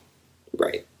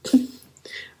 Right.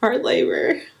 Hard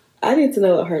labor. I need to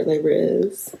know what hard labor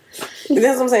is.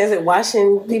 That's what I'm saying. Is it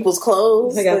washing people's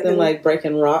clothes? I got them like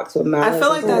breaking rocks with mallets. I feel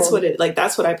like that's what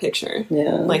that's what I picture.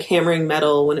 Yeah. Like hammering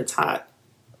metal when it's hot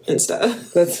and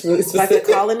stuff. That's really specific. Like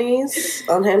the colonies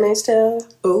on Handmaid's Tale.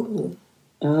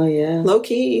 Oh yeah. Low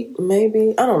key.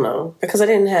 Maybe. I don't know. Because I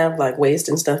didn't have like waste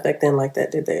and stuff back then like that,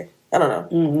 did they? I don't know.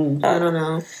 Mm-hmm. I don't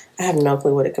know. I have no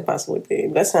clue what it could possibly be.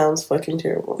 That sounds fucking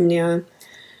terrible. Yeah.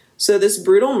 So this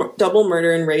brutal double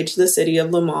murder enraged the city of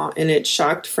Le Mans, and it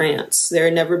shocked France. There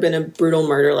had never been a brutal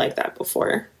murder like that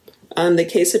before. The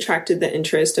case attracted the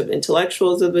interest of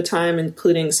intellectuals of the time,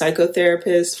 including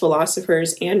psychotherapists,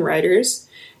 philosophers, and writers.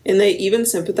 And they even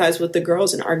sympathized with the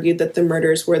girls and argued that the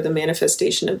murders were the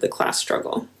manifestation of the class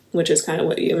struggle, which is kind of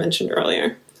what you mentioned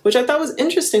earlier. Which I thought was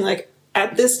interesting. Like,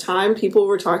 at this time, people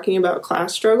were talking about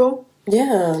class struggle.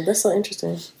 Yeah, that's so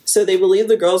interesting. So they believed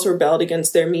the girls rebelled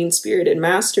against their mean-spirited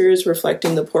masters,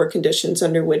 reflecting the poor conditions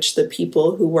under which the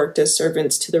people who worked as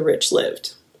servants to the rich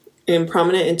lived. And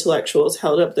prominent intellectuals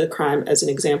held up the crime as an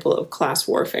example of class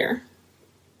warfare.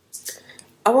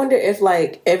 I wonder if,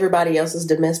 like, everybody else's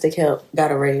domestic help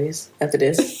got a raise after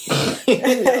this. No.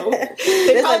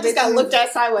 They probably just got looked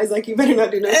at sideways like, you better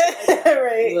not do that.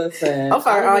 Right. Listen, I'll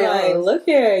fire all y'all. Like, look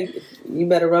here, you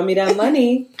better run me that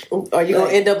money. Or you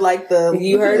gonna end up like the...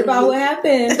 You heard about what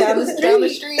happened down the street. Down the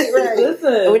street, right.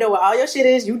 Listen. And we know what all your shit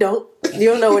is. You don't.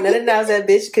 You don't know where none of that that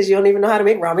bitch because you don't even know how to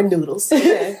make ramen noodles.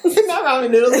 Okay. Not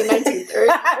ramen noodles in 1930.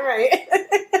 Right.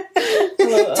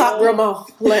 Top Ramon.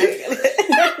 Like...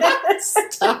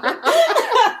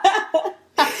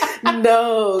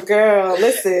 No, girl,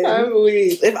 listen. I'm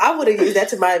weak. If I would have used that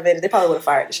to my advantage, they probably would have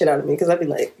fired the shit out of me because I'd be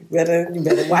like, you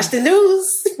better watch the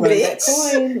news, Run bitch. that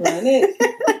coin, run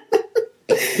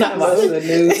it. Not watching the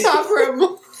news. Top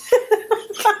Ramon.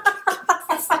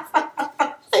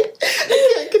 I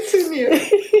can't continue.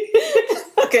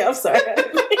 Okay, I'm sorry.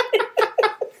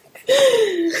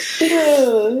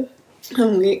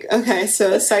 I'm weak. Okay,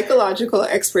 so psychological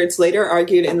experts later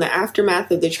argued in the aftermath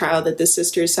of the trial that the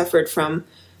sisters suffered from,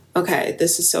 okay,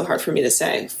 this is so hard for me to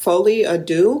say, folie à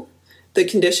deux, the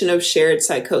condition of shared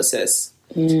psychosis.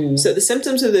 So the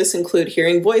symptoms of this include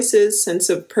hearing voices, sense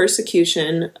of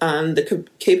persecution, the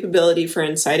capability for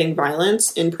inciting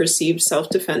violence in perceived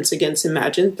self-defense against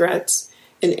imagined threats,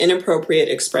 and inappropriate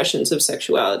expressions of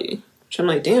sexuality. Which I'm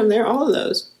like, damn, they're all of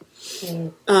those.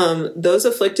 Those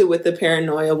afflicted with the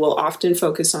paranoia will often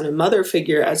focus on a mother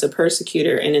figure as a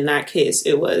persecutor, and in that case,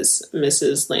 it was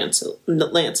Mrs.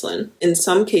 Lancelin. In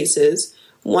some cases,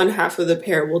 one half of the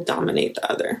pair will dominate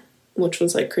the other, which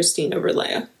was like Christine over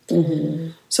Leia.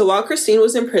 Mm-hmm. So while Christine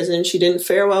was in prison, she didn't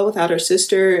fare well without her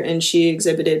sister, and she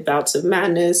exhibited bouts of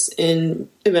madness and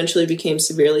eventually became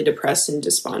severely depressed and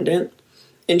despondent.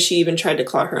 And she even tried to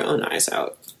claw her own eyes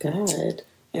out. God.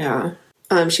 Yeah.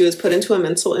 She was put into a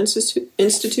mental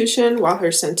institution while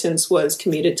her sentence was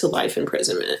commuted to life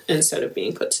imprisonment instead of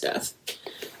being put to death.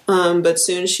 But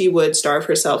soon she would starve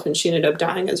herself, and she ended up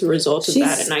dying as a result of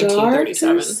that in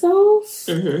 1937. Herself?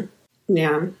 Mm-hmm.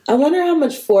 Yeah. I wonder how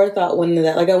much forethought went into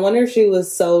that. Like, I wonder if she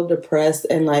was so depressed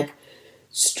and, like,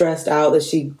 stressed out that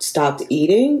she stopped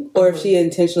eating, or if she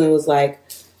intentionally was like,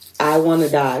 I want to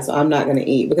die, so I'm not going to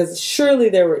eat. Because surely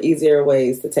there were easier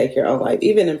ways to take your own life,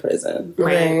 even in prison.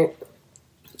 Right.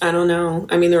 I don't know.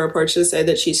 I mean, the reports just say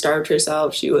that she starved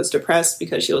herself. She was depressed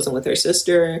because she wasn't with her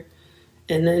sister.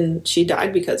 And then she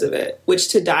died because of it. Which,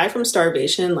 to die from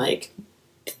starvation, like,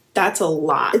 that's a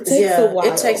lot. It takes a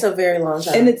while. It takes a very long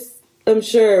time. And it's, I'm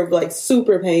sure, like,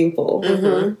 super painful.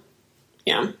 Mm-hmm.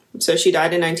 Yeah. So she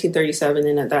died in 1937,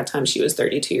 and at that time she was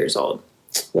 32 years old.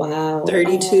 Wow.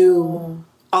 32. Oh.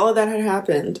 All of that had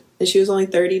happened, and she was only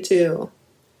 32.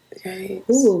 Right.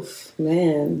 Oof,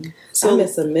 man. So, I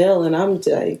miss a meal, and I'm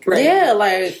like... Right. Yeah,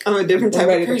 like... I'm a different type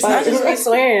of person. I just be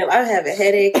swearing. I have a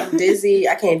headache. I'm dizzy.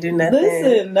 I can't do nothing.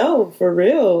 Listen, no, for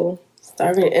real.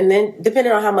 Starving. And then,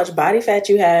 depending on how much body fat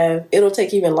you have, it'll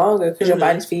take even longer because your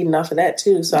body's feeding off of that,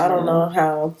 too. So, I don't know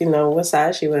how, what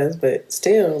size she was, but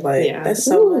still, like, that's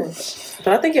so much.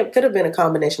 But I think it could have been a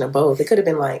combination of both. It could have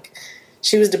been, like,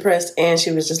 she was depressed and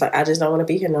she was just like, I just don't want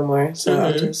to be here no more.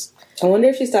 So, I wonder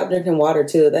if she stopped drinking water,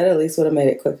 too. That at least would have made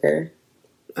it quicker.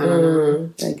 I don't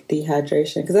know. Like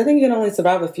dehydration. Because I think you can only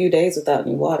survive a few days without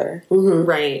any water. Mm-hmm.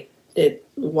 Right.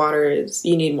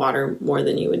 You need water more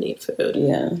than you would need food.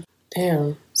 Yeah.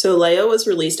 Damn. So Leia was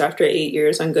released after 8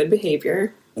 years on good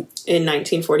behavior in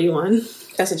 1941.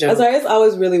 That's a joke. I'm sorry, it's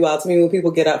always really wild to me when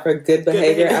people get out for good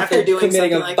behavior after doing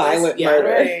committing a like violent this. murder.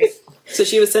 Right. So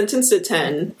she was sentenced to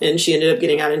 10, and she ended up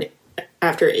getting out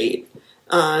after 8.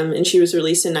 And she was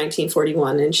released in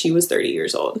 1941, and she was 30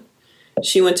 years old.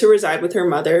 She went to reside with her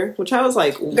mother, which I was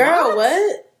like, what? Girl,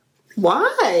 what?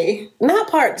 Why? Not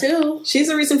part 2. She's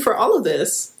the reason for all of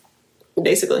this,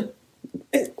 basically.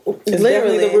 It's Literally.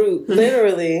 definitely the root.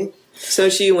 Literally. So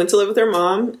she went to live with her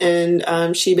mom,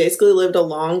 and she basically lived a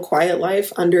long, quiet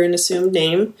life under an assumed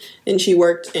name, and she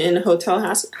worked in hotel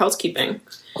housekeeping.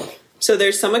 So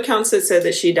there's some accounts that said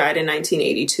that she died in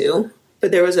 1982,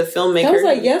 but there was a filmmaker... That was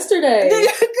like yesterday.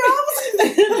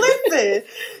 Listen,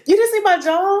 you didn't see my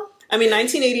jaw? I mean,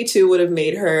 1982 would have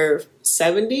made her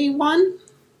 71?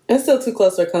 That's still too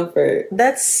close for comfort.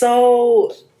 That's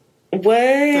so... What?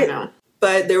 I know.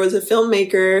 But there was a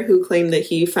filmmaker who claimed that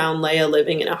he found Leia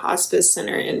living in a hospice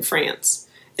center in France.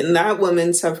 And that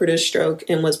woman suffered a stroke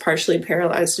and was partially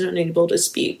paralyzed and unable to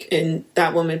speak. And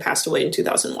that woman passed away in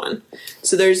 2001.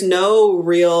 So there's no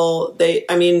real...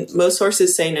 most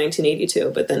sources say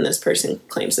 1982, but then this person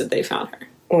claims that they found her.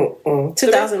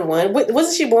 2001.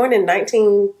 Wasn't she born in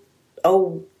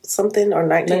 1900 something or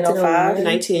 1905?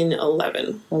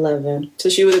 1911. 11. So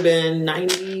she would have been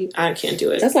 90. I can't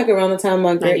do it. That's like around the time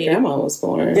my great grandma was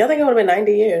born. Yeah, I think it would have been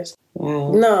 90 years.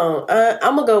 Wow. No,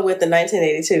 I'm gonna go with the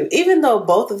 1982. Even though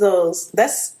both of those,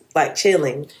 that's like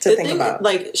chilling to think about.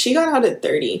 Like, she got out at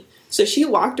 30. So she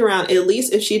walked around, at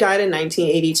least if she died in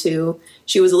 1982,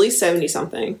 she was at least 70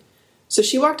 something. So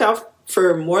she walked out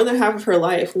for more than half of her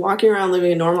life, walking around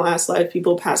living a normal ass life,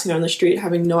 people passing her on the street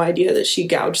having no idea that she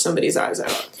gouged somebody's eyes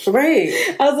out. Right.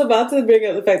 I was about to bring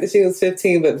up the fact that she was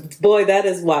 15, but boy, that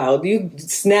is wild. You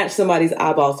snatched somebody's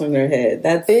eyeballs from their head.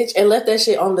 That's Bitch, and left that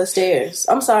shit on the stairs.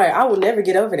 I'm sorry, I will never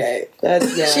get over that.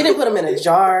 She didn't put them in a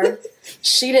jar.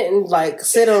 She didn't like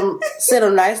sit them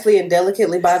nicely and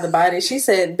delicately by the body. She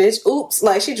said, "Bitch, oops!"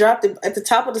 Like she dropped it at the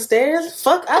top of the stairs.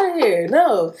 Fuck out of here,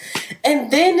 no. And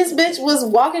then this bitch was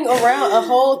walking around a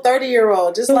whole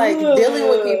 30-year-old, just like dealing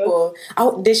with people.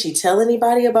 Did she tell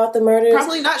anybody about the murders?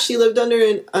 Probably not. She lived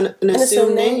under an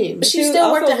assumed name. But she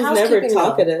still worked at housekeeping. Never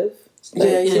talkative.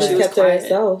 Yeah, she just kept to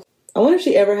herself. I wonder if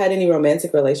she ever had any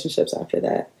romantic relationships after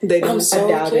that. I'm so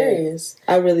curious.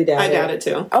 I really doubt it. I doubt it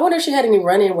too. I wonder if she had any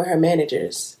run-in with her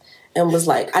managers and was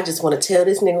like, I just want to tell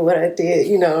this nigga what I did,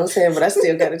 you know what I'm saying? But I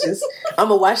still gotta I'm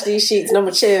gonna watch these sheets and I'm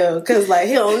gonna chill, because like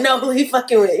he don't know who he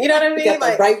fucking with, you know what I mean? He got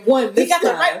like, the right one. He got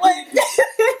the right one.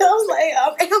 I was like,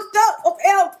 I'm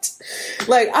amped.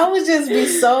 Like I would just be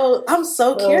I'm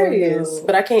so curious,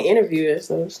 but I can't interview her,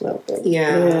 so it's not good.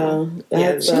 Yeah.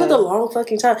 She lived a long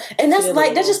fucking time, and that's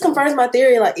like that just confirms my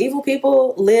theory. Like evil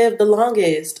people live the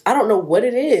longest. I don't know what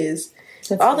it is.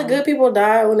 All the good people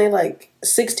die when they like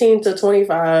 16 to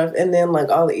 25, and then like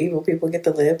all the evil people get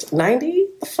to live 90.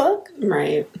 The fuck,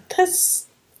 right? That's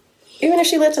even if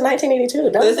she lived to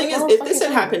 1982. But the thing is, if this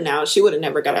had happened now, she would have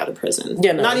never got out of prison.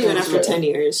 Yeah, no, not even after 10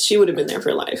 years. She would have been there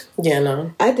for life. Yeah,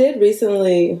 no. I did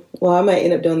recently. Well, I might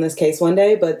end up doing this case one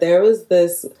day, but there was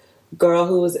this girl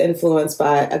who was influenced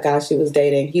by a guy she was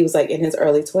dating. He was like in his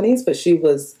early 20s, but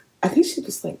I think she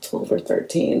was like 12 or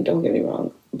 13. Don't get me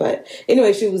wrong, but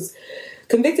anyway, she was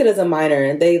convicted as a minor,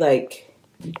 and they like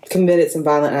committed some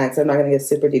violent acts. I'm not going to give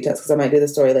super details because I might do the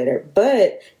story later.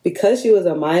 But because she was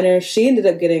a minor, she ended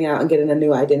up getting out and getting a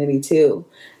new identity too.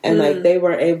 And like they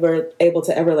weren't able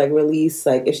to ever like release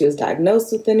like if she was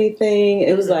diagnosed with anything.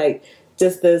 It was like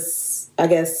just this, I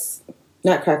guess,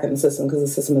 not cracking the system because the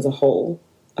system as a whole,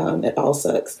 it all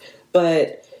sucks.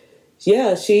 But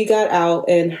yeah, she got out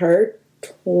in her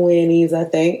 20s, I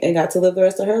think, and got to live the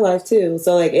rest of her life too.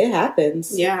 So like it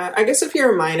happens. Yeah, I guess if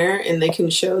you're a minor and they can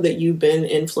show that you've been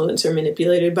influenced or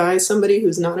manipulated by somebody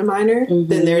who's not a minor,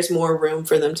 then there's more room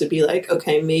for them to be like,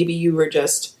 okay, maybe you were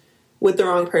just with the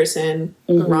wrong person,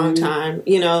 the wrong time,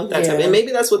 you know, that type. And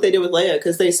maybe that's what they did with Leia,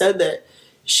 because they said that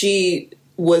she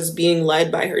was being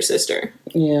led by her sister.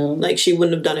 Yeah, like she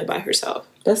wouldn't have done it by herself.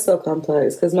 That's so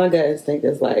complex, because my gut instinct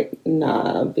is like,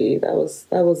 nah, B, that was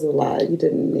a lie. You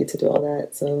didn't need to do all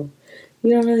that. So you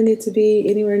don't really need to be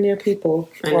anywhere near people.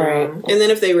 Right. And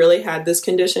then if they really had this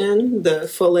condition, the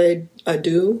folie à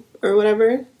deux or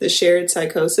whatever, the shared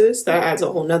psychosis, that adds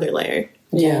a whole nother layer.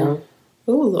 Yeah.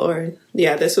 Oh, Lord.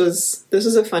 Yeah, this was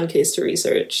a fun case to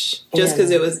research. Just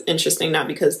because it was interesting, not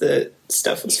because the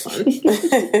stuff was fun.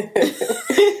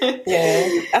 Yeah,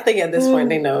 I think at this point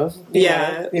they know.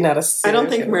 You're not a I don't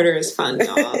think murder is fun at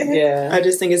all. Yeah. I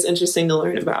just think it's interesting to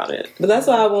learn about it. But that's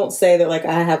why I won't say that, like,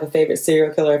 I have a favorite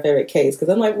serial killer or favorite case, because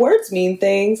I'm like, words mean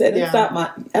things, and it's not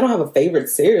I don't have a favorite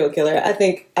serial killer. I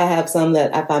think I have some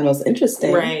that I find most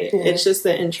interesting. Right. Yeah. It's just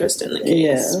the interest in the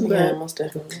case. Yeah, most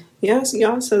definitely. Yes,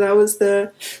 yeah, so that was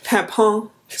the Papin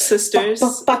sisters.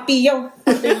 Papillon.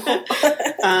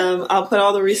 I'll put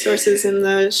all the resources in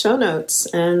the show notes,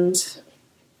 and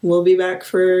we'll be back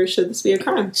for Should This Be a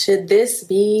Crime? Should This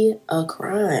Be a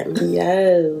Crime?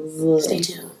 Yes. Stay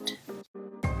tuned.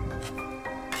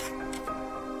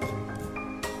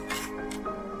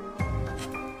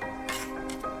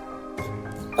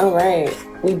 All right.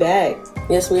 We back.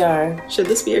 Yes, we are. Should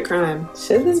this be a crime?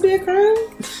 Should this be a crime?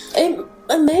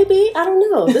 Maybe. I don't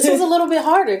know. This was a little bit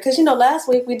harder because, last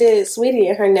week we did Sweetie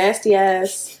and her nasty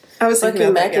ass I was thinking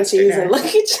about mac and cheese and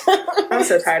Lucky Charms. I'm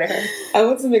so tired of her. I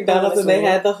went to McDonald's and they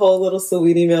had the whole little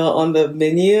Sweetie meal on the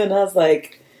menu, and I was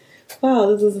like,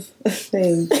 wow, this is a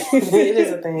thing. It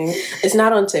is a thing. It's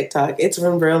not on TikTok. It's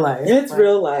in real life. It's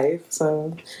real life.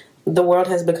 So the world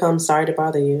has become sorry to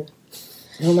bother you.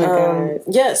 Oh my God.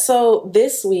 Yeah, so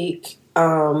this week,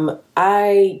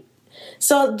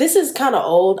 so this is kind of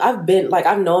old. I've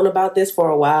known about this for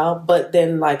a while, but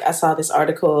then I saw this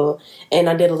article and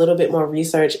I did a little bit more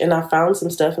research and I found some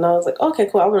stuff and I was like, okay,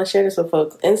 cool. I want to share this with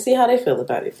folks and see how they feel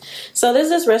about it. So there's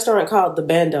this restaurant called The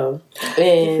Bando. And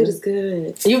the food is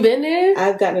good. You've been there?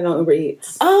 I've gotten it on Uber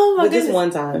Eats. Oh my goodness. Just one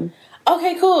time.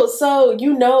 Okay, cool. So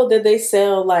you know that they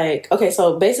sell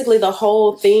so basically the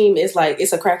whole theme is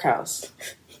it's a crack house.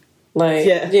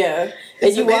 Yeah.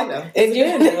 And you walk, and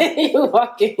you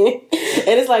walk in, and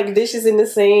it's dishes in the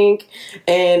sink,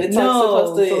 and it's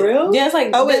supposed to. For real? Yeah,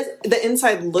 it's the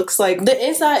inside looks like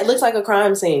a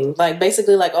crime scene,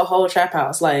 basically a whole trap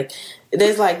house.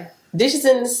 There's dishes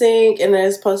in the sink, and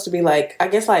there's supposed to be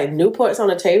Newports on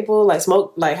the table, half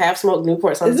smoked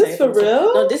Newports on the table. Is this for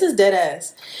real? No, this is dead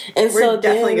ass. And we're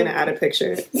definitely gonna add a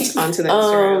picture onto the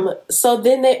Instagram. So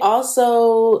then they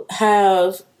also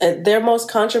have their most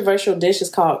controversial dish is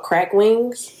called crack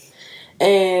wings,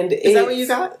 and is that what you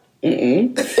got?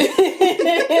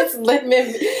 It's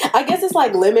lemon. I guess it's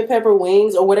lemon pepper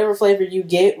wings or whatever flavor you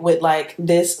get with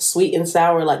this sweet and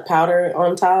sour powder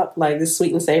on top, this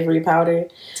sweet and savory powder,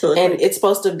 and it's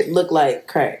supposed to look like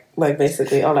crack,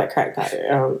 basically all that crack powder.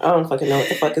 I don't fucking know what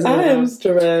the fuck is going on. I am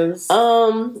stressed.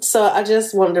 So I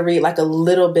just wanted to read a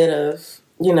little bit of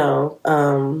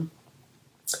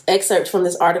excerpt from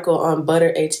this article on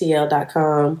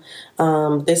butteratl.com.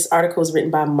 This article is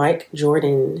written by Mike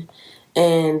Jordan.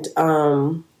 And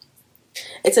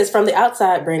it says, from the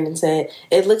outside, Brandon said,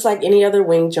 it looks like any other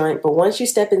wing joint, but once you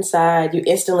step inside, you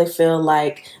instantly feel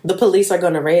like the police are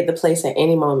going to raid the place at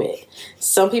any moment.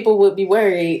 Some people would be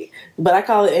worried, but I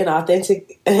call it an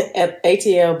authentic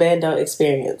ATL Bando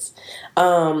experience.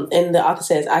 And the author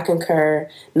says, I concur.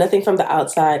 Nothing from the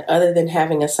outside other than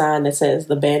having a sign that says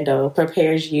the Bando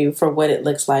prepares you for what it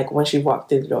looks like once you walk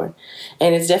through the door.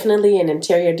 And it's definitely an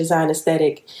interior design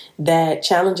aesthetic that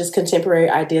challenges contemporary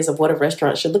ideas of what a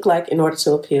restaurant should look like in order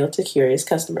to appeal to curious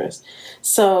customers.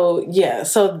 So, yeah,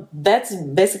 so that's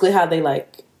basically how they I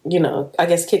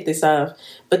guess kick this off.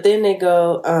 But then they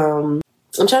go,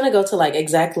 I'm trying to go to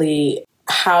exactly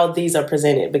how these are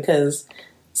presented because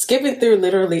skipping through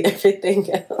literally everything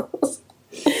else.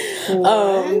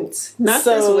 What? Not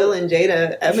this Will and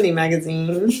Jada Ebony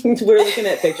magazine. We're looking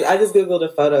at pictures. I just googled a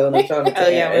photo and I'm trying to. Oh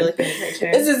yeah, we're looking at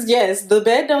pictures. This is the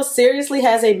Bando seriously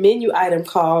has a menu item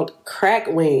called crack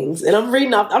wings, and I'm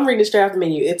reading the straight off the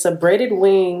menu. It's a breaded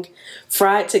wing,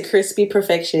 fried to crispy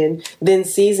perfection, then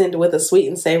seasoned with a sweet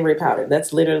and savory powder.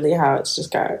 That's literally how it's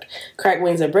described. Crack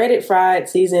wings are breaded, fried,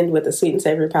 seasoned with a sweet and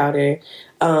savory powder.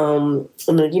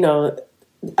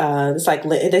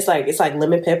 It's like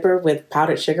lemon pepper with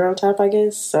powdered sugar on top, I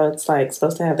guess. So it's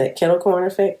supposed to have that kettle corn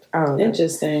effect. I don't know.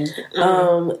 Interesting.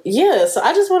 Yeah. So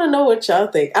I just want to know what y'all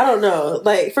think. I don't know.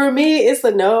 For me, it's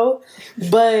a no,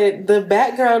 but the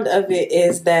background of it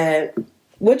is that.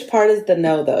 Which part is the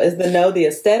no though? Is the no the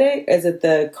aesthetic? Is it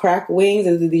the crack wings?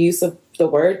 Is it the use of the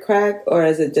word crack, or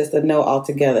is it just a no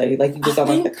altogether? You just don't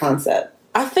like the concept.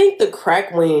 I think the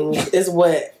crack wings is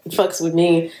what fucks with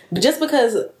me, just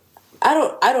because. I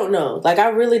don't know. I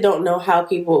really don't know how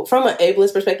people, from an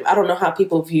ableist perspective, I don't know how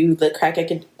people view the crack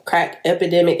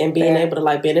epidemic and being able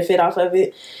to benefit off of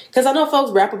it. Because I know folks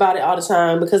rap about it all the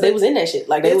time because they was in that shit.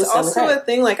 They was selling crack. It's also a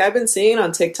thing I've been seeing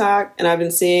on TikTok, and I've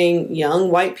been seeing young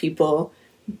white people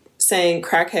saying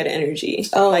crackhead energy.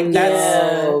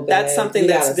 Oh, that's something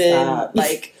that's been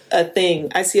a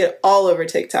thing. I see it all over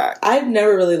TikTok. I've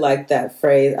never really liked that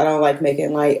phrase. I don't like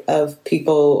making light of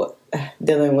people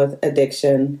dealing with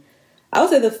addiction. I would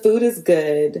say the food is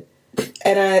good,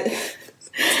 and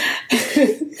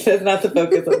that's not the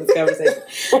focus of this conversation.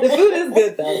 The food is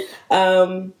good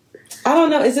though. I don't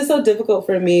know. It's just so difficult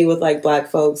for me with like Black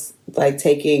folks like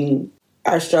taking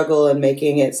our struggle and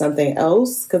making it something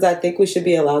else, because I think we should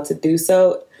be allowed to do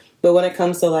so. But when it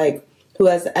comes to like who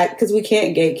has to act, because we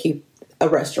can't gatekeep a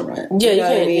restaurant. Yeah, you know what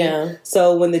can't. I mean? Yeah.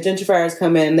 So when the gentrifiers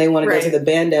come in, they want to go to the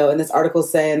bando, and this article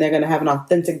saying they're going to have an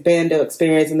authentic bando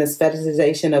experience, and this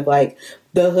fetishization of like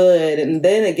the hood, and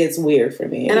then it gets weird for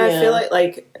me. And I feel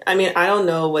like I mean, I don't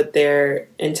know what their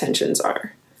intentions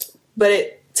are,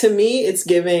 but to me, it's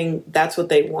giving that's what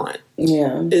they want.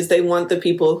 Yeah, is they want the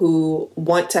people who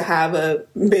want to have a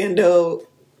bando,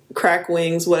 crack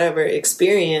wings, whatever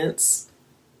experience,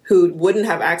 who wouldn't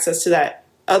have access to that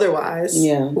otherwise.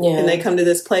 Yeah. And they come to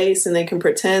this place and they can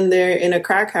pretend they're in a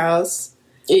crack house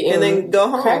and then go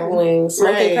home. Crack wings.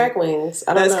 Smoking crack wings.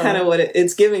 I don't know. That's kind of what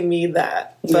it's giving me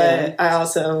that. But I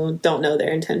also don't know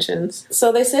their intentions.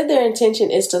 So they said their intention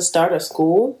is to start a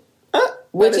school.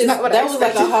 Which is not what that was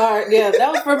like a hard,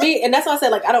 that was for me, and that's why I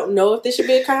said like I don't know if this should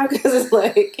be a crime, because it's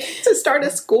like to start a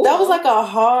school. That was like a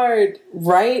hard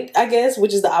right, I guess,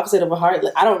 which is the opposite of a hard.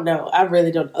 Like, I don't know, I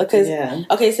really don't.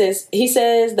 Because he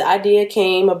says the idea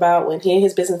came about when he and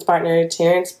his business partner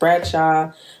Terrence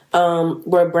Bradshaw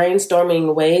were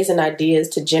brainstorming ways and ideas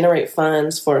to generate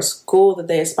funds for a school that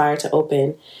they aspire to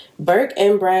open. Burke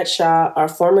and Bradshaw are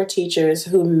former teachers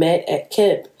who met at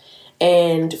KIPP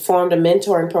and formed a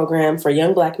mentoring program for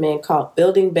young Black men called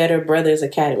Building Better Brothers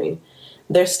Academy.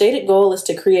 Their stated goal is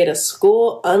to create a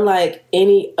school unlike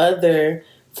any other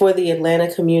for the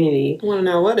Atlanta community. I want to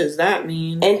know, what does that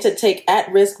mean? And to take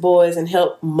at-risk boys and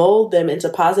help mold them into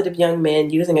positive young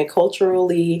men using a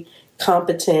culturally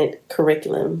competent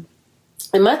curriculum.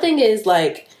 And my thing is,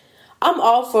 like, I'm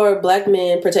all for Black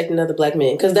men protecting other Black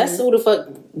men, because that's who the fuck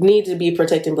needs to be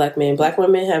protecting Black men. Black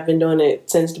women have been doing it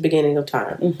since the beginning of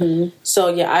time. So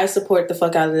yeah, I support the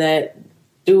fuck out of that.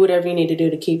 Do whatever you need to do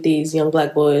to keep these young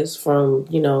Black boys from,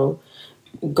 you know,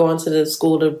 going to the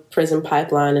school to prison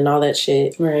pipeline and all that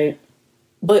shit. Right.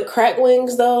 But crack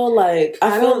wings though, like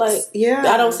I feel like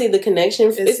I don't see the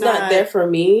connection. It's not there for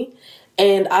me.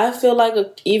 And I feel like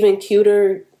a even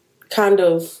cuter kind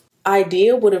of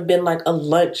idea would have been like a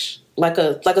lunch. Like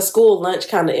a school lunch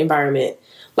kind of environment.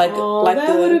 Like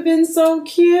that would have been so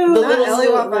cute. The little Ellie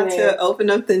about to open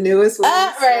up the newest wings.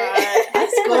 Right.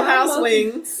 Schoolhouse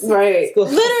wings. Right.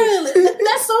 Literally.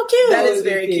 That's so cute. That is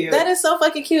very cute. That is so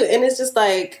fucking cute. And it's just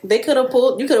like you could have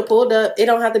pulled up. It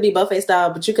don't have to be buffet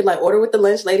style, but you could like order with the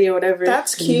lunch lady or whatever.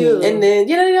 That's cute. And then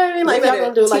you know what I mean? Like y'all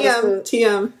gonna do like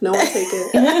TM. No one take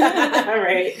it. All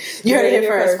right. You heard it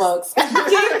here first, folks.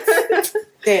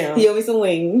 Damn. You owe me some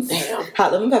wings. Damn.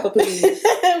 Hot lemon pepper, please.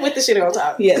 With the shit on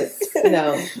top. Yes.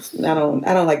 No. I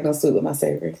don't like no sweet with my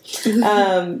savory.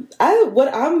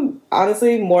 What I'm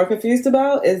honestly more confused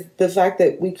about is the fact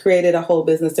that we created a whole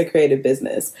business to create a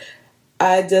business.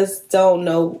 I just don't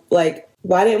know, like,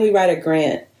 why didn't we write a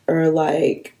grant or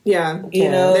like, you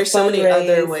know, there's so many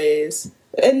other ways.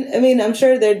 And I mean, I'm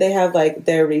sure they have like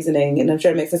their reasoning, and I'm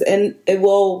sure it makes sense, and it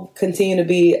will continue to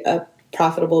be a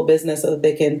profitable business so that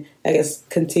they can, I guess,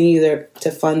 continue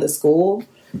to fund the school,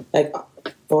 like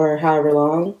for however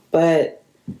long. But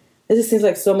it just seems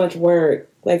like so much work.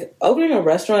 Like opening a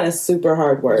restaurant is super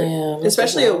hard work,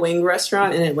 especially a wing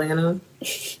restaurant in Atlanta.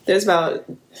 There's about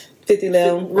 50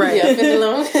 loan. Right. Yeah, 50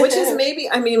 loan. Which is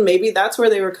maybe that's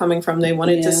where they were coming from. They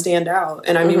wanted to stand out.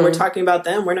 And I mean, we're talking about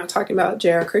them. We're not talking about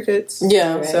J.R. Cricket's.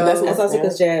 Yeah. Right. So that's also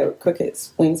because J.R.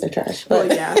 Cricket's wings are trash. But.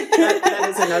 Well, yeah. That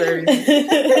is another reason.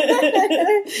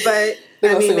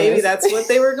 But, I mean, maybe that's what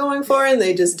they were going for, and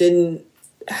they just didn't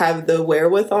have the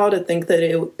wherewithal to think that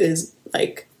it is,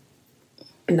 like,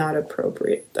 not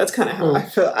appropriate. That's kind of how I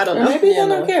feel. I don't know. Or maybe they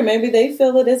don't care. Maybe they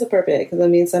feel it is appropriate. Because, I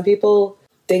mean, some people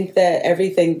think that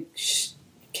everything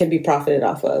can be profited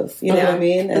off of. You know what I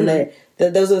mean? And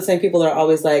those are the same people that are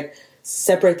always like,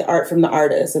 separate the art from the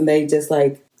artist. And they just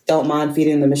like, don't mind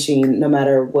feeding the machine no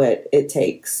matter what it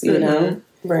takes, you know?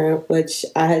 Right. Which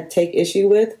I take issue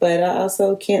with, but I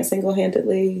also can't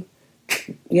single-handedly,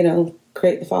 you know,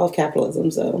 create the fall of capitalism.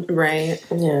 So Right.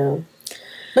 Yeah.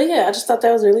 But yeah, I just thought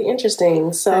that was really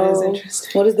interesting. So that is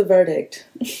interesting. What is the verdict?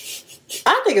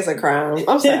 I think it's a crime.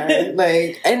 I'm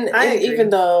sorry. and even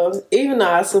though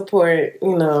I support,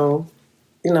 you know,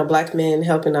 Black men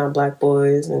helping out Black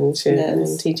boys and shit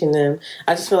and teaching them,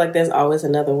 I just feel like there's always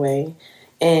another way.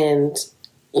 And,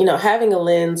 you know, having a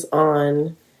lens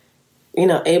on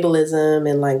ableism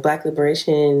and like Black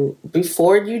liberation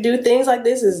before you do things like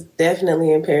this is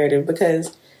definitely imperative,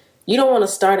 because you don't want to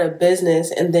start a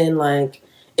business and then like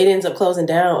it ends up closing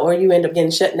down, or you end up getting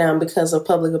shut down because of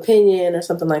public opinion or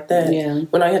something like that. Yeah.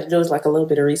 When all you have to do is like a little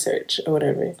bit of research or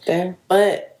whatever. Fair.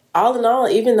 But all in all,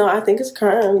 even though I think it's a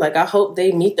crime, like I hope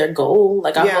they meet their goal.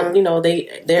 Like I hope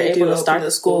they're able to start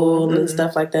the school and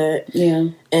stuff like that. Yeah.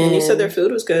 And you said their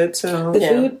food was good, so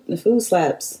the food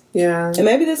slaps. Yeah. And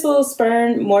maybe this will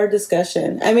spur more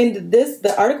discussion. I mean,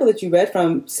 the article that you read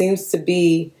from seems to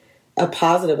be a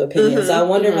positive opinion. So I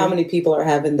wonder how many people are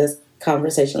having this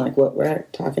conversation like what we're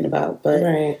talking about. But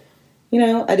right.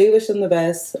 I do wish them the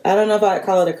best. I don't know if I'd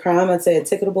call it a crime. I'd say a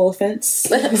ticketable offense.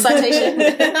 Citation.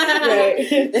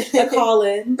 Right. A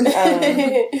call-in.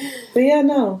 But yeah,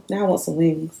 no. Now I want some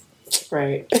wings.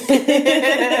 Right.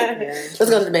 Let's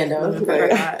go to the bando.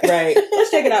 Right.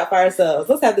 Let's check it out for ourselves.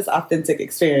 Let's have this authentic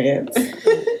experience.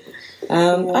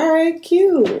 All right,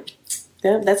 cute.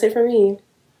 Yep, that's it for me.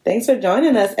 Thanks for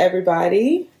joining us,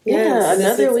 everybody. Yeah,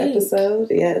 another week. Episode.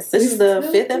 Yes. This is the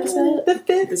 5th episode? The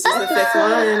 5th. This is the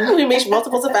 5th one. We reached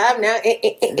multiples of 5 now.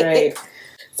 Right.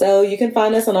 So you can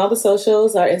find us on all the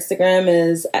socials. Our Instagram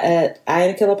is at I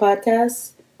Ain't a Killer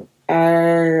Podcast.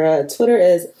 Our Twitter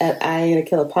is at I Ain't a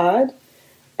Killer Pod.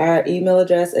 Our email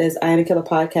address is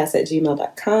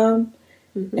iaintakillerpodcast@gmail.com.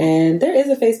 And there is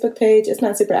a Facebook page. It's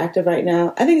not super active right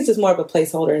now. I think it's just more of a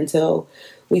placeholder until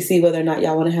we see whether or not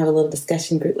y'all want to have a little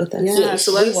discussion group with us. Yeah,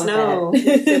 so let us know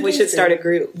if we should start a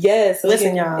group. Yes. So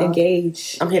listen, y'all.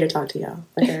 Engage. I'm here to talk to y'all.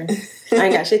 Okay. I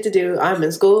ain't got shit to do. I'm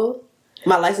in school.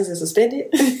 My license is suspended.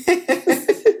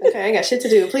 Okay, I ain't got shit to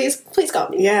do. Please call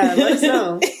me. Yeah, let us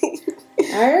know.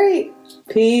 All right.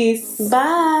 Peace.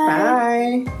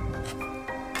 Bye. Bye.